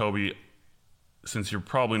 So, Toby, since you're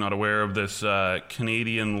probably not aware of this,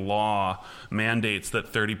 Canadian law mandates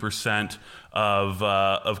that 30%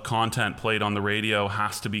 of content played on the radio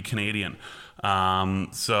has to be Canadian.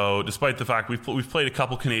 So, despite the fact we've played a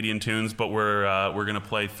couple Canadian tunes, but we're going to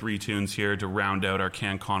play 3 tunes here to round out our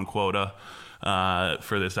CanCon quota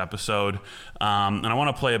for this episode. And I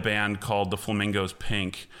want to play a band called the Flamingos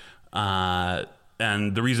Pink.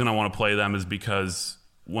 And the reason I want to play them is because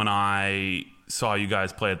when I saw you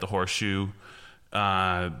guys play at the Horseshoe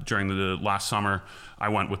during the last summer, I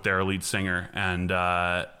went with their lead singer, and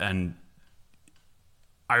I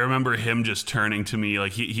remember him just turning to me,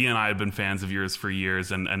 like he and I had been fans of yours for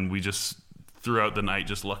years, and we just throughout the night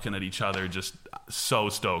just looking at each other, just so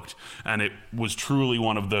stoked. And it was truly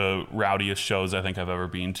one of the rowdiest shows I think I've ever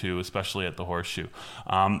been to, especially at the Horseshoe.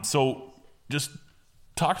 So just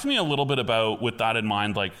talk to me a little bit about, with that in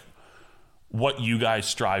mind, like what you guys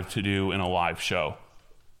strive to do in a live show.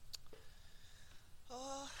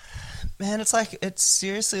 Man, it's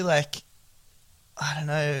seriously like, I don't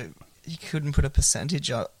know, you couldn't put a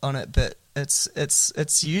percentage on it, but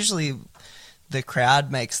it's usually the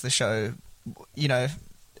crowd makes the show, you know,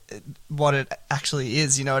 what it actually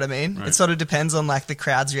is, you know what I mean? Right. It sort of depends on like the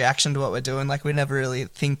crowd's reaction to what we're doing. Like we never really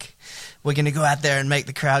think we're going to go out there and make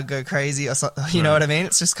the crowd go crazy or something, you know what I mean?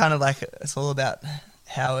 It's just kind of like, it's all about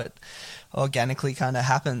how it organically kind of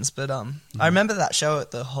happens. But I remember that show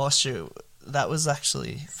at the Horseshoe. That was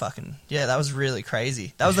actually that was really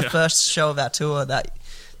crazy. That was the first show of our tour,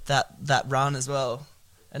 that run as well.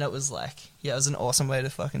 And it was like, it was an awesome way to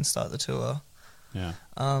fucking start the tour. Yeah.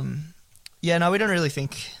 No, we don't really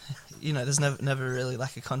think, you know, there's never really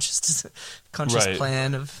like a conscious Right.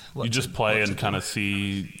 plan of what You just to, play what and to kind do. of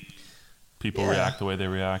see people Yeah. react the way they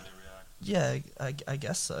react. Yeah, I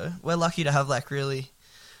guess so. We're lucky to have like a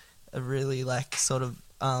really like sort of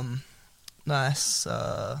nice,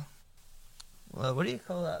 well, what do you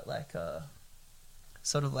call that? Like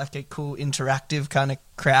sort of like a cool interactive kind of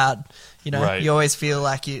crowd, you know. Right. You always feel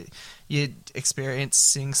like you're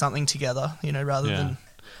experiencing something together, you know, rather than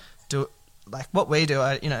do like what we do.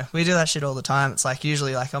 We do that shit all the time. It's like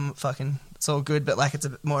usually like it's all good, but like it's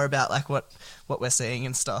a bit more about like what we're seeing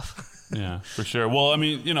and stuff. Yeah, for sure. Well, I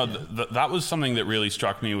mean, you know, that was something that really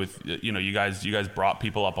struck me with, you know, you guys brought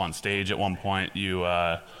people up on stage at one point.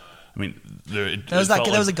 I mean, there was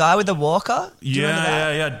a guy with a walker. Do you remember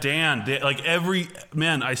that? Yeah. Dan, like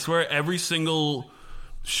I swear every single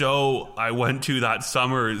show I went to that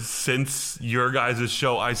summer since your guys'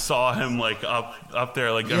 show, I saw him like up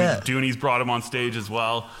there. Like, Dooney's brought him on stage as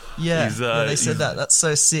well. Yeah, they said that. That's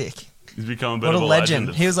so sick. He's become a bit What of a a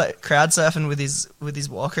legend. He was like crowd surfing with his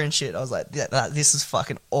walker and shit. I was like, this is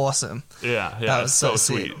fucking awesome. Yeah, That was so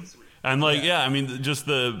sweet. sick. And like, I mean, just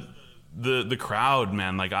the crowd,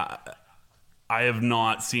 man. Like, I have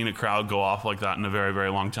not seen a crowd go off like that in a very,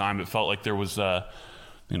 very long time. It felt like there was,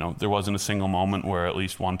 there wasn't a single moment where at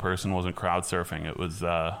least one person wasn't crowd surfing. It was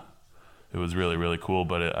really, really cool.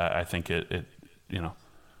 But I think it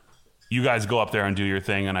you guys go up there and do your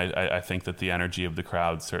thing, and I think that the energy of the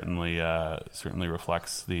crowd certainly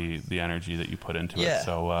reflects the energy that you put into it.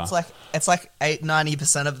 So it's like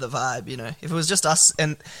 90% of the vibe, you know. If it was just us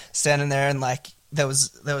and standing there and like there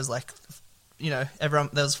was like, you know, everyone,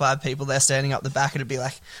 there was 5 people there standing up the back, it'd be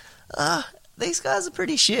like, these guys are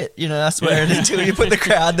pretty shit, you know. That's where until you put the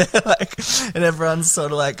crowd there, like, and everyone's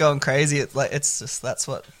sort of like going crazy. It's like that's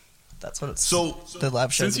what it's. So the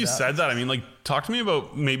live show. Since you said that, I mean, like, talk to me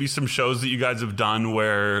about maybe some shows that you guys have done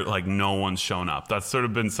where like no one's shown up. That's sort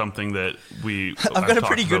of been something that I've got a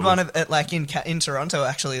pretty good one at like in Toronto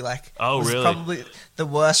actually. Like, oh, it was really? Probably the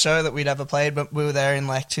worst show that we'd ever played, but we were there in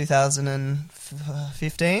like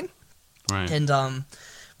 2015, right? And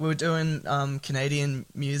we were doing Canadian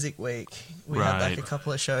Music Week. We had like a Right.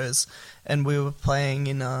 couple of shows, and we were playing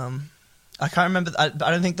in I can't remember. I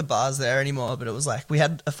don't think the bar's there anymore, but it was like we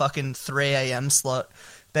had a fucking 3 a.m. slot.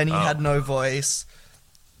 Benny had no voice.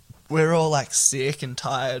 We were all like sick and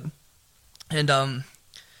tired, and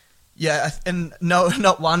Yeah, and no,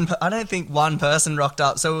 not one. I don't think one person rocked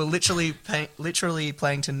up. So we were literally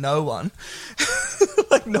playing to no one,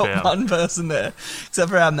 like not one person there, except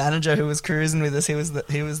for our manager who was cruising with us. He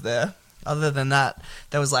was there. Other than that,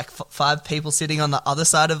 there was like 5 people sitting on the other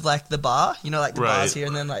side of like the bar. You know, like the bars here,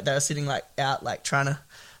 and then like they were sitting like out, like trying to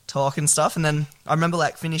talk and stuff. And then I remember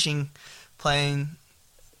like finishing playing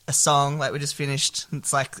a song, like we just finished.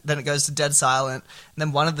 It's like then it goes to dead silent, and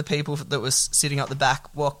then one of the people that was sitting up the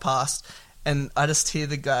back walked past, and I just hear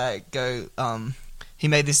the guy go. He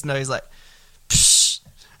made this noise like, psh.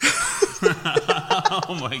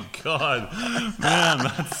 Oh my god, man,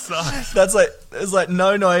 that sucks. That's like it was like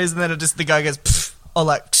no noise, and then the guy goes, psh, or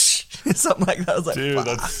like something like that. I was like, dude, fuck.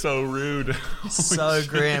 that's so rude. So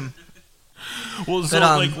grim. Well, so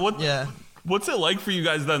But, like what? Yeah. What's it like for you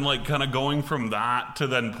guys then, like, kind of going from that to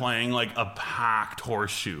then playing, like, a packed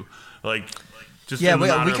Horseshoe? Like, just Yeah, in the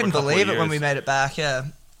matter we of a couldn't couple of believe it when years. we made it back, yeah.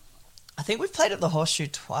 I think we've played at the Horseshoe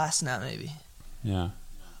twice now, maybe. Yeah.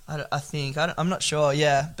 I think. I'm not sure,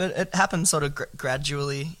 yeah. But it happened sort of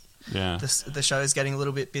gradually. Yeah. The show's getting a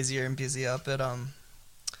little bit busier and busier. But,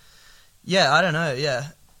 yeah, I don't know, yeah.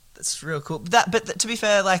 That's real cool. But to be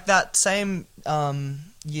fair, like, that same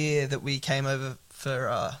year that we came over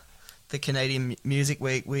for... the Canadian Music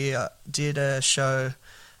Week, we did a show.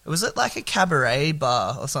 Was it like a cabaret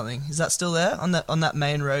bar or something? Is that still there on that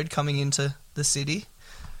main road coming into the city?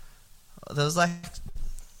 There was like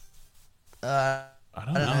I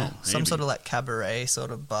don't know. some maybe. sort of like cabaret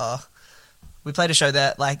sort of bar. We played a show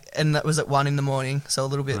there, like, and that was at 1 a.m, so a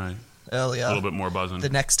little bit Right. earlier. A little bit more buzzing. The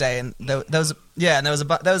next day, and there was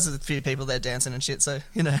a few people there dancing and shit. So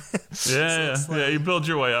you know, Yeah, you build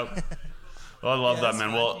your way up. Well, I love that,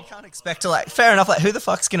 man. Well, you can't expect to like. Fair enough. Like, who the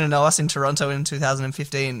fuck's gonna know us in Toronto in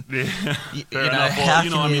 2015? yeah, fair you know, enough. how Well, you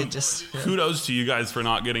know, can I you mean, just- yeah. kudos to you guys for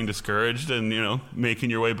not getting discouraged and, you know,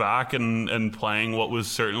 making your way back and playing what was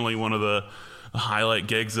certainly one of the highlight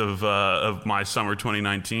gigs of my summer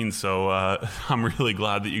 2019. So I'm really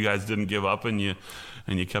glad that you guys didn't give up and you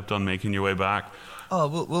kept on making your way back. Oh,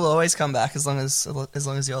 we'll always come back as long as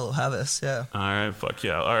y'all will have us. Yeah. All right, fuck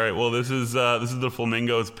yeah. All right, well, this is the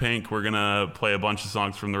Flamingos Pink. We're gonna play a bunch of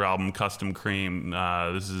songs from their album Custom Cream.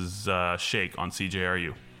 This is Shake on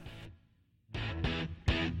CJRU.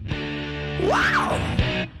 Wow!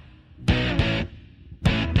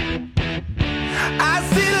 I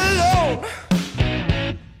sit alone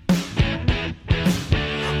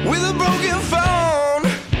with a broken phone.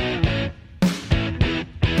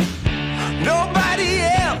 Nobody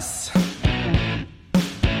else.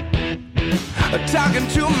 Talking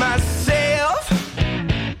to myself.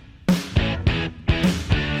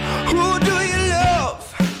 Who do you love?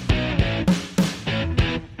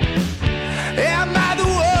 Am I the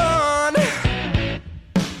one?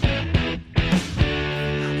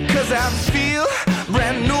 'Cause I feel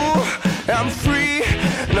brand new, I'm free,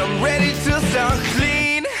 and I'm ready to start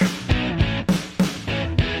clean.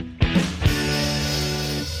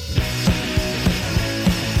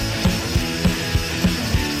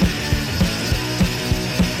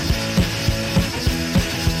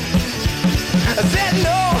 I said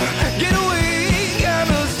no, get away,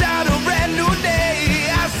 gonna start a brand new day.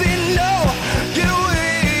 I said no, get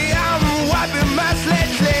away, I'm wiping my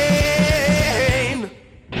slate clean.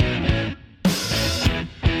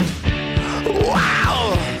 Wow!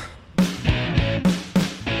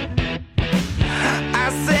 I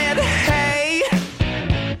said hey,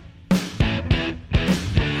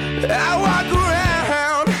 I walk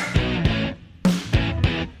around,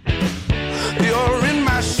 you're in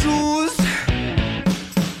my shoes.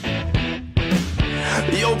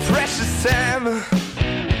 Your precious time.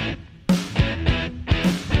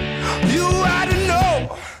 You ought to know.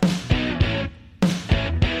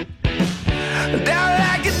 Down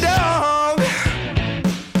like a dog.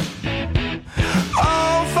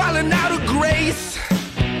 Oh, falling out of grace.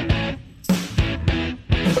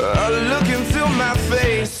 Look into my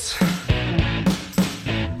face.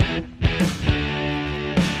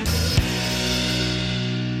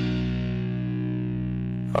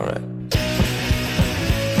 All right.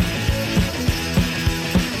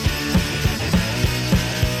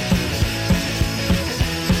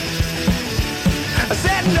 I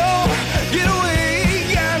said no, get away,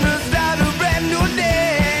 gonna start a brand new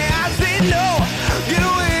day. I said no, get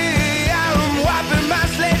away, I'm wiping my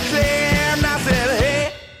slate clean. I said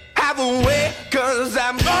hey, have a way, 'cause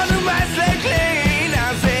I'm gonna my slate clean.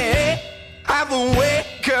 I said hey, have a way,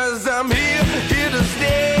 'cause I'm here to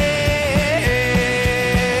stay.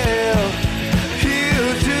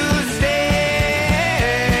 Here to stay.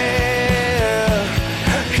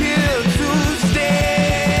 Here to stay.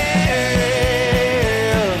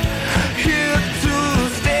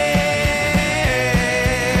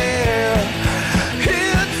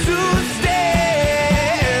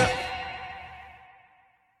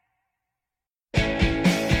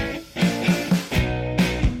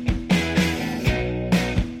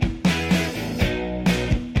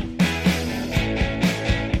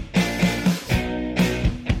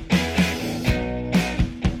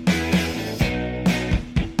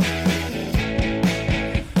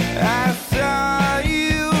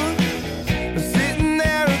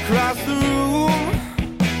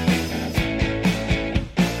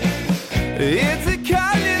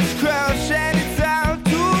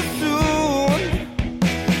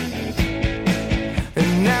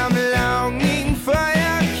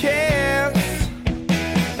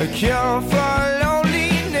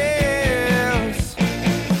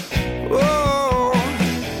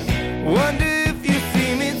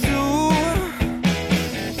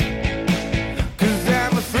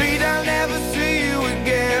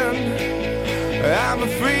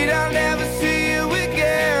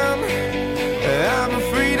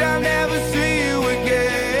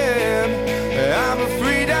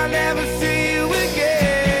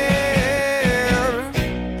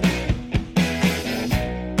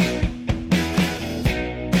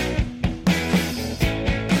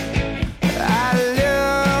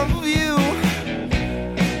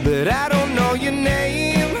 but I don't know your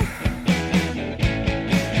name.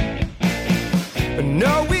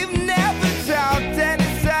 No, we've never talked, and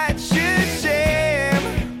it's such a shame.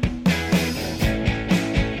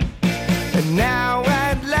 And now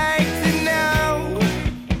I'd like to know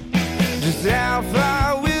just how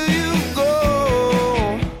far will you go?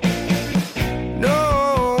 No,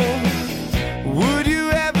 would you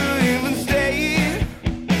ever even stay?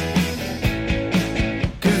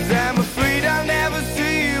 'Cause I'm afraid I'll never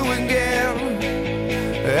see you again.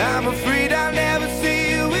 I'm afraid I'll never see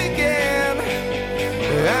you again.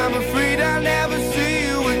 I'm afraid I'll never see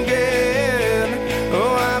you again.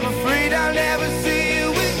 Oh, I'm afraid I'll never see you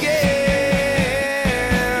again.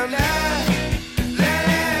 La, la, la,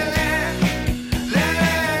 la, la,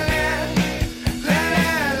 la,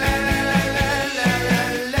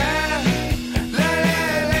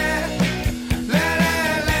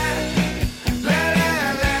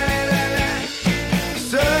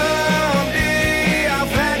 someday I'll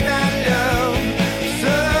find my love.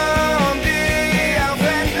 Someday I'll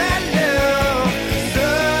find my love.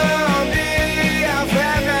 Someday I'll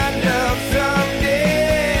find my love. Someday.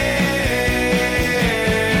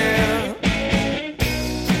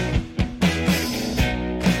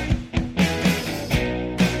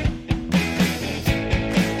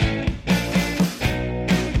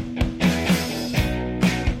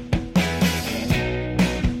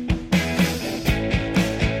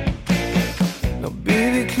 Now,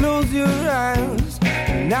 baby, close your eyes,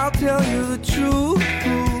 and I'll tell you the truth.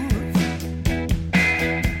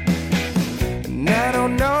 And I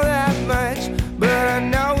don't know that much, but I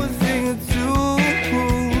know a thing or two.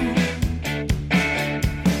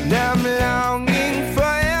 And I'm longing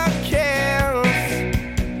for your kiss,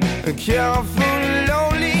 a cure for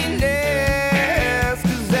loneliness.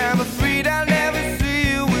 'Cause I'm afraid I'll never see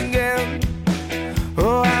you again.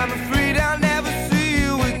 Oh, I'm afraid I'll never see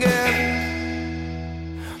you again.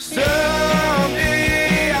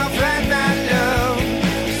 Someday I'll find my love.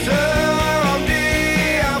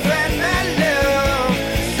 Someday I'll find my love.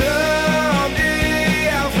 Someday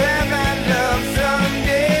I'll find my love.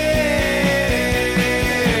 Someday.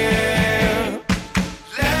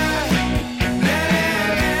 La, la, la,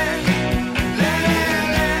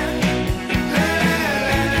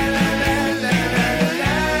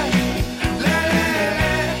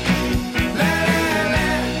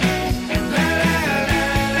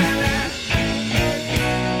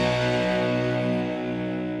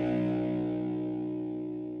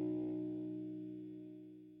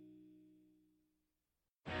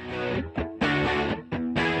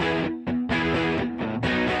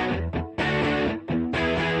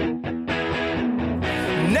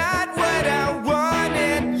 not what I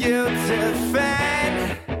wanted you to find.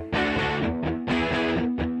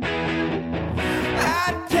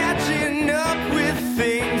 I'm catching up with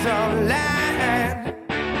things online.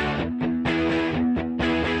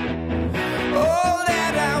 All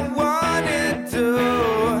that I wanted to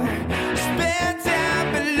spend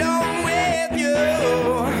time alone with you.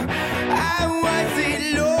 I was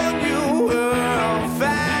alone, you were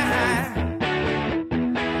fine.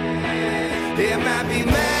 It might be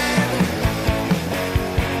mine.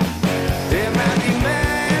 It might be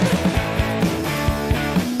mine.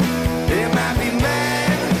 It might be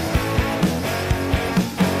mine.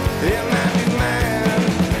 It might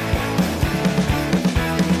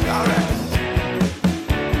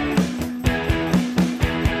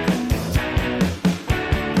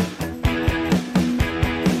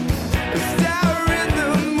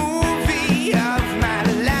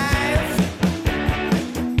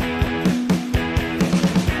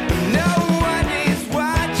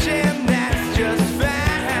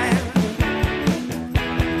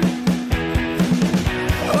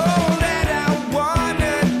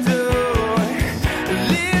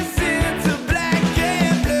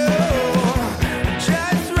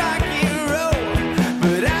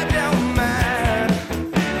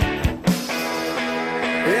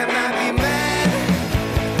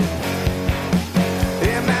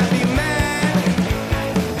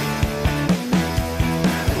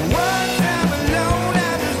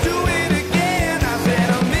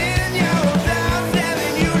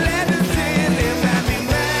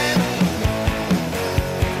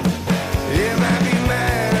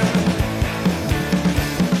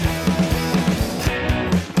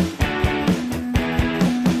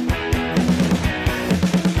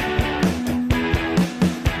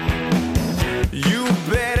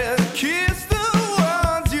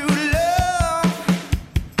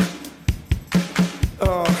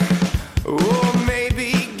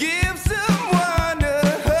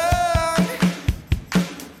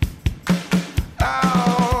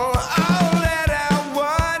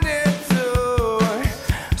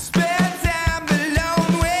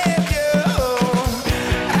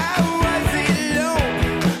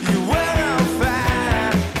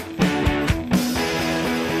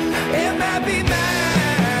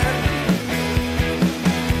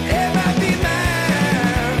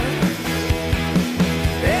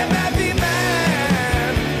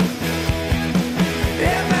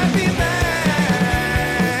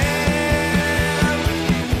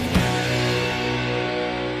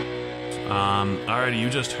Alrighty, you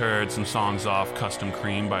just heard some songs off Custom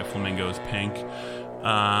Cream by Flamingos Pink.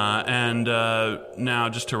 And now,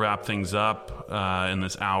 just to wrap things up in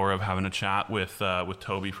this hour of having a chat with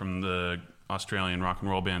Toby from the Australian rock and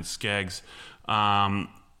roll band Skeggs,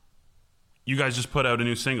 you guys just put out a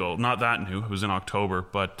new single. Not that new, it was in October,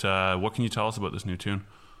 but what can you tell us about this new tune?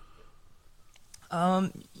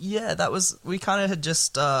 Yeah, we kind of had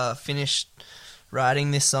just finished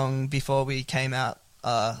writing this song before we came out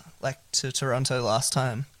to Toronto last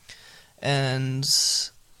time, and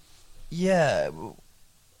yeah, it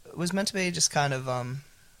was meant to be just kind of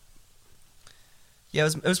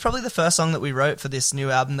it was probably the first song that we wrote for this new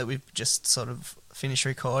album that we've just sort of finished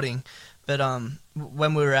recording. But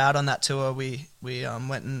when we were out on that tour, we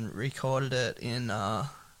went and recorded it in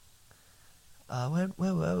where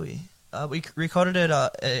were we? We recorded it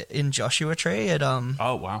in Joshua Tree at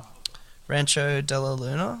Oh wow, Rancho de la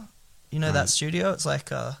Luna. You know that studio? It's like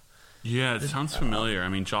yeah, it sounds familiar. I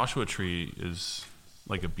mean, Joshua Tree is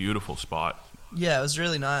like a beautiful spot. Yeah, it was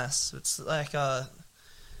really nice. It's like the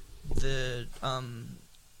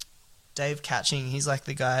Dave Catching. He's like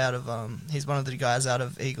the guy out of he's one of the guys out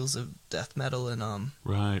of Eagles of Death Metal and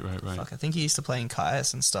Right. Fuck, I think he used to play in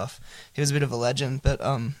Caius and stuff. He was a bit of a legend, but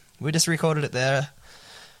we just recorded it there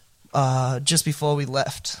just before we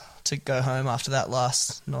left to go home after that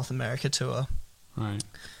last North America tour. Right.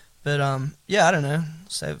 But yeah, I don't know.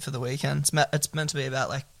 Save it for the weekend. It's meant to be about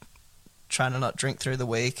like trying to not drink through the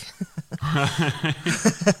week. I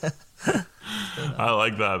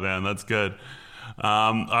like that, man. That's good.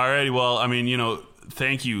 Alrighty, well, I mean,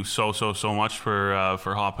 thank you so much for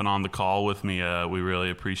hopping on the call with me. We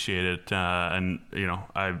really appreciate it. And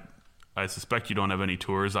I suspect you don't have any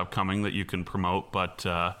tours upcoming that you can promote, but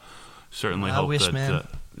certainly hope wish, that. man.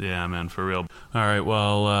 Yeah, man, for real. All right,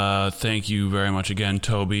 well, thank you very much again,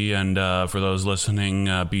 Toby. And for those listening,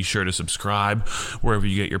 be sure to subscribe wherever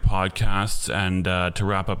you get your podcasts. And to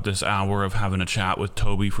wrap up this hour of having a chat with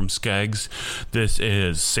Toby from Skeggs, this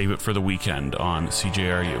is Save It for the Weekend on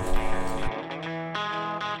CJRU.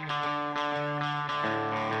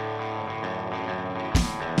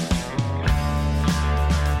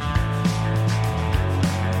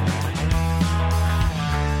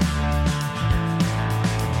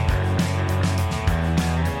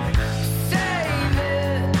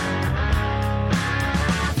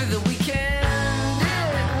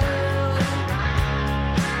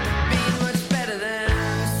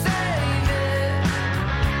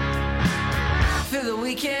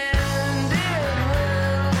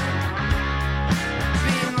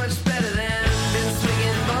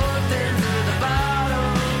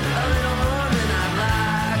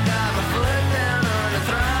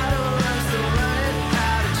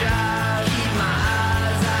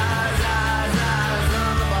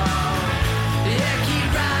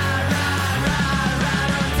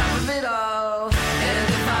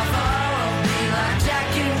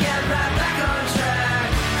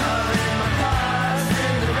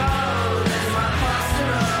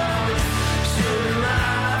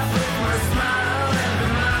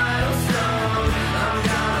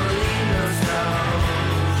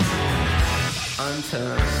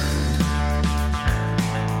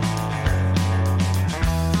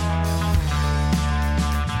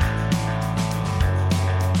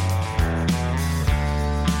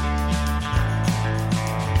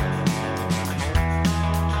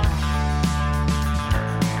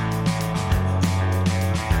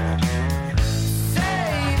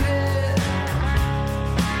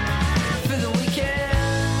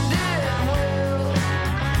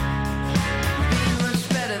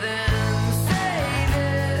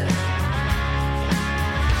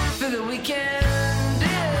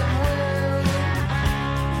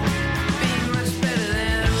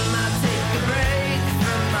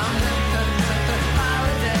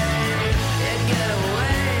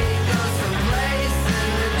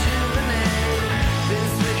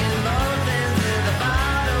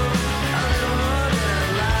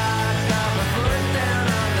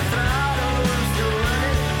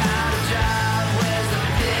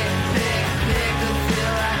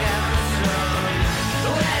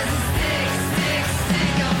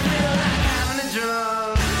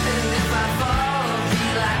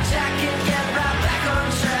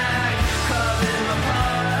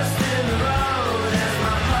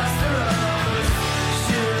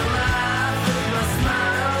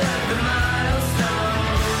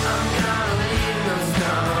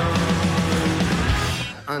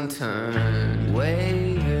 Unturned,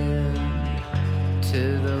 waving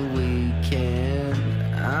to the weekend.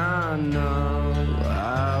 I know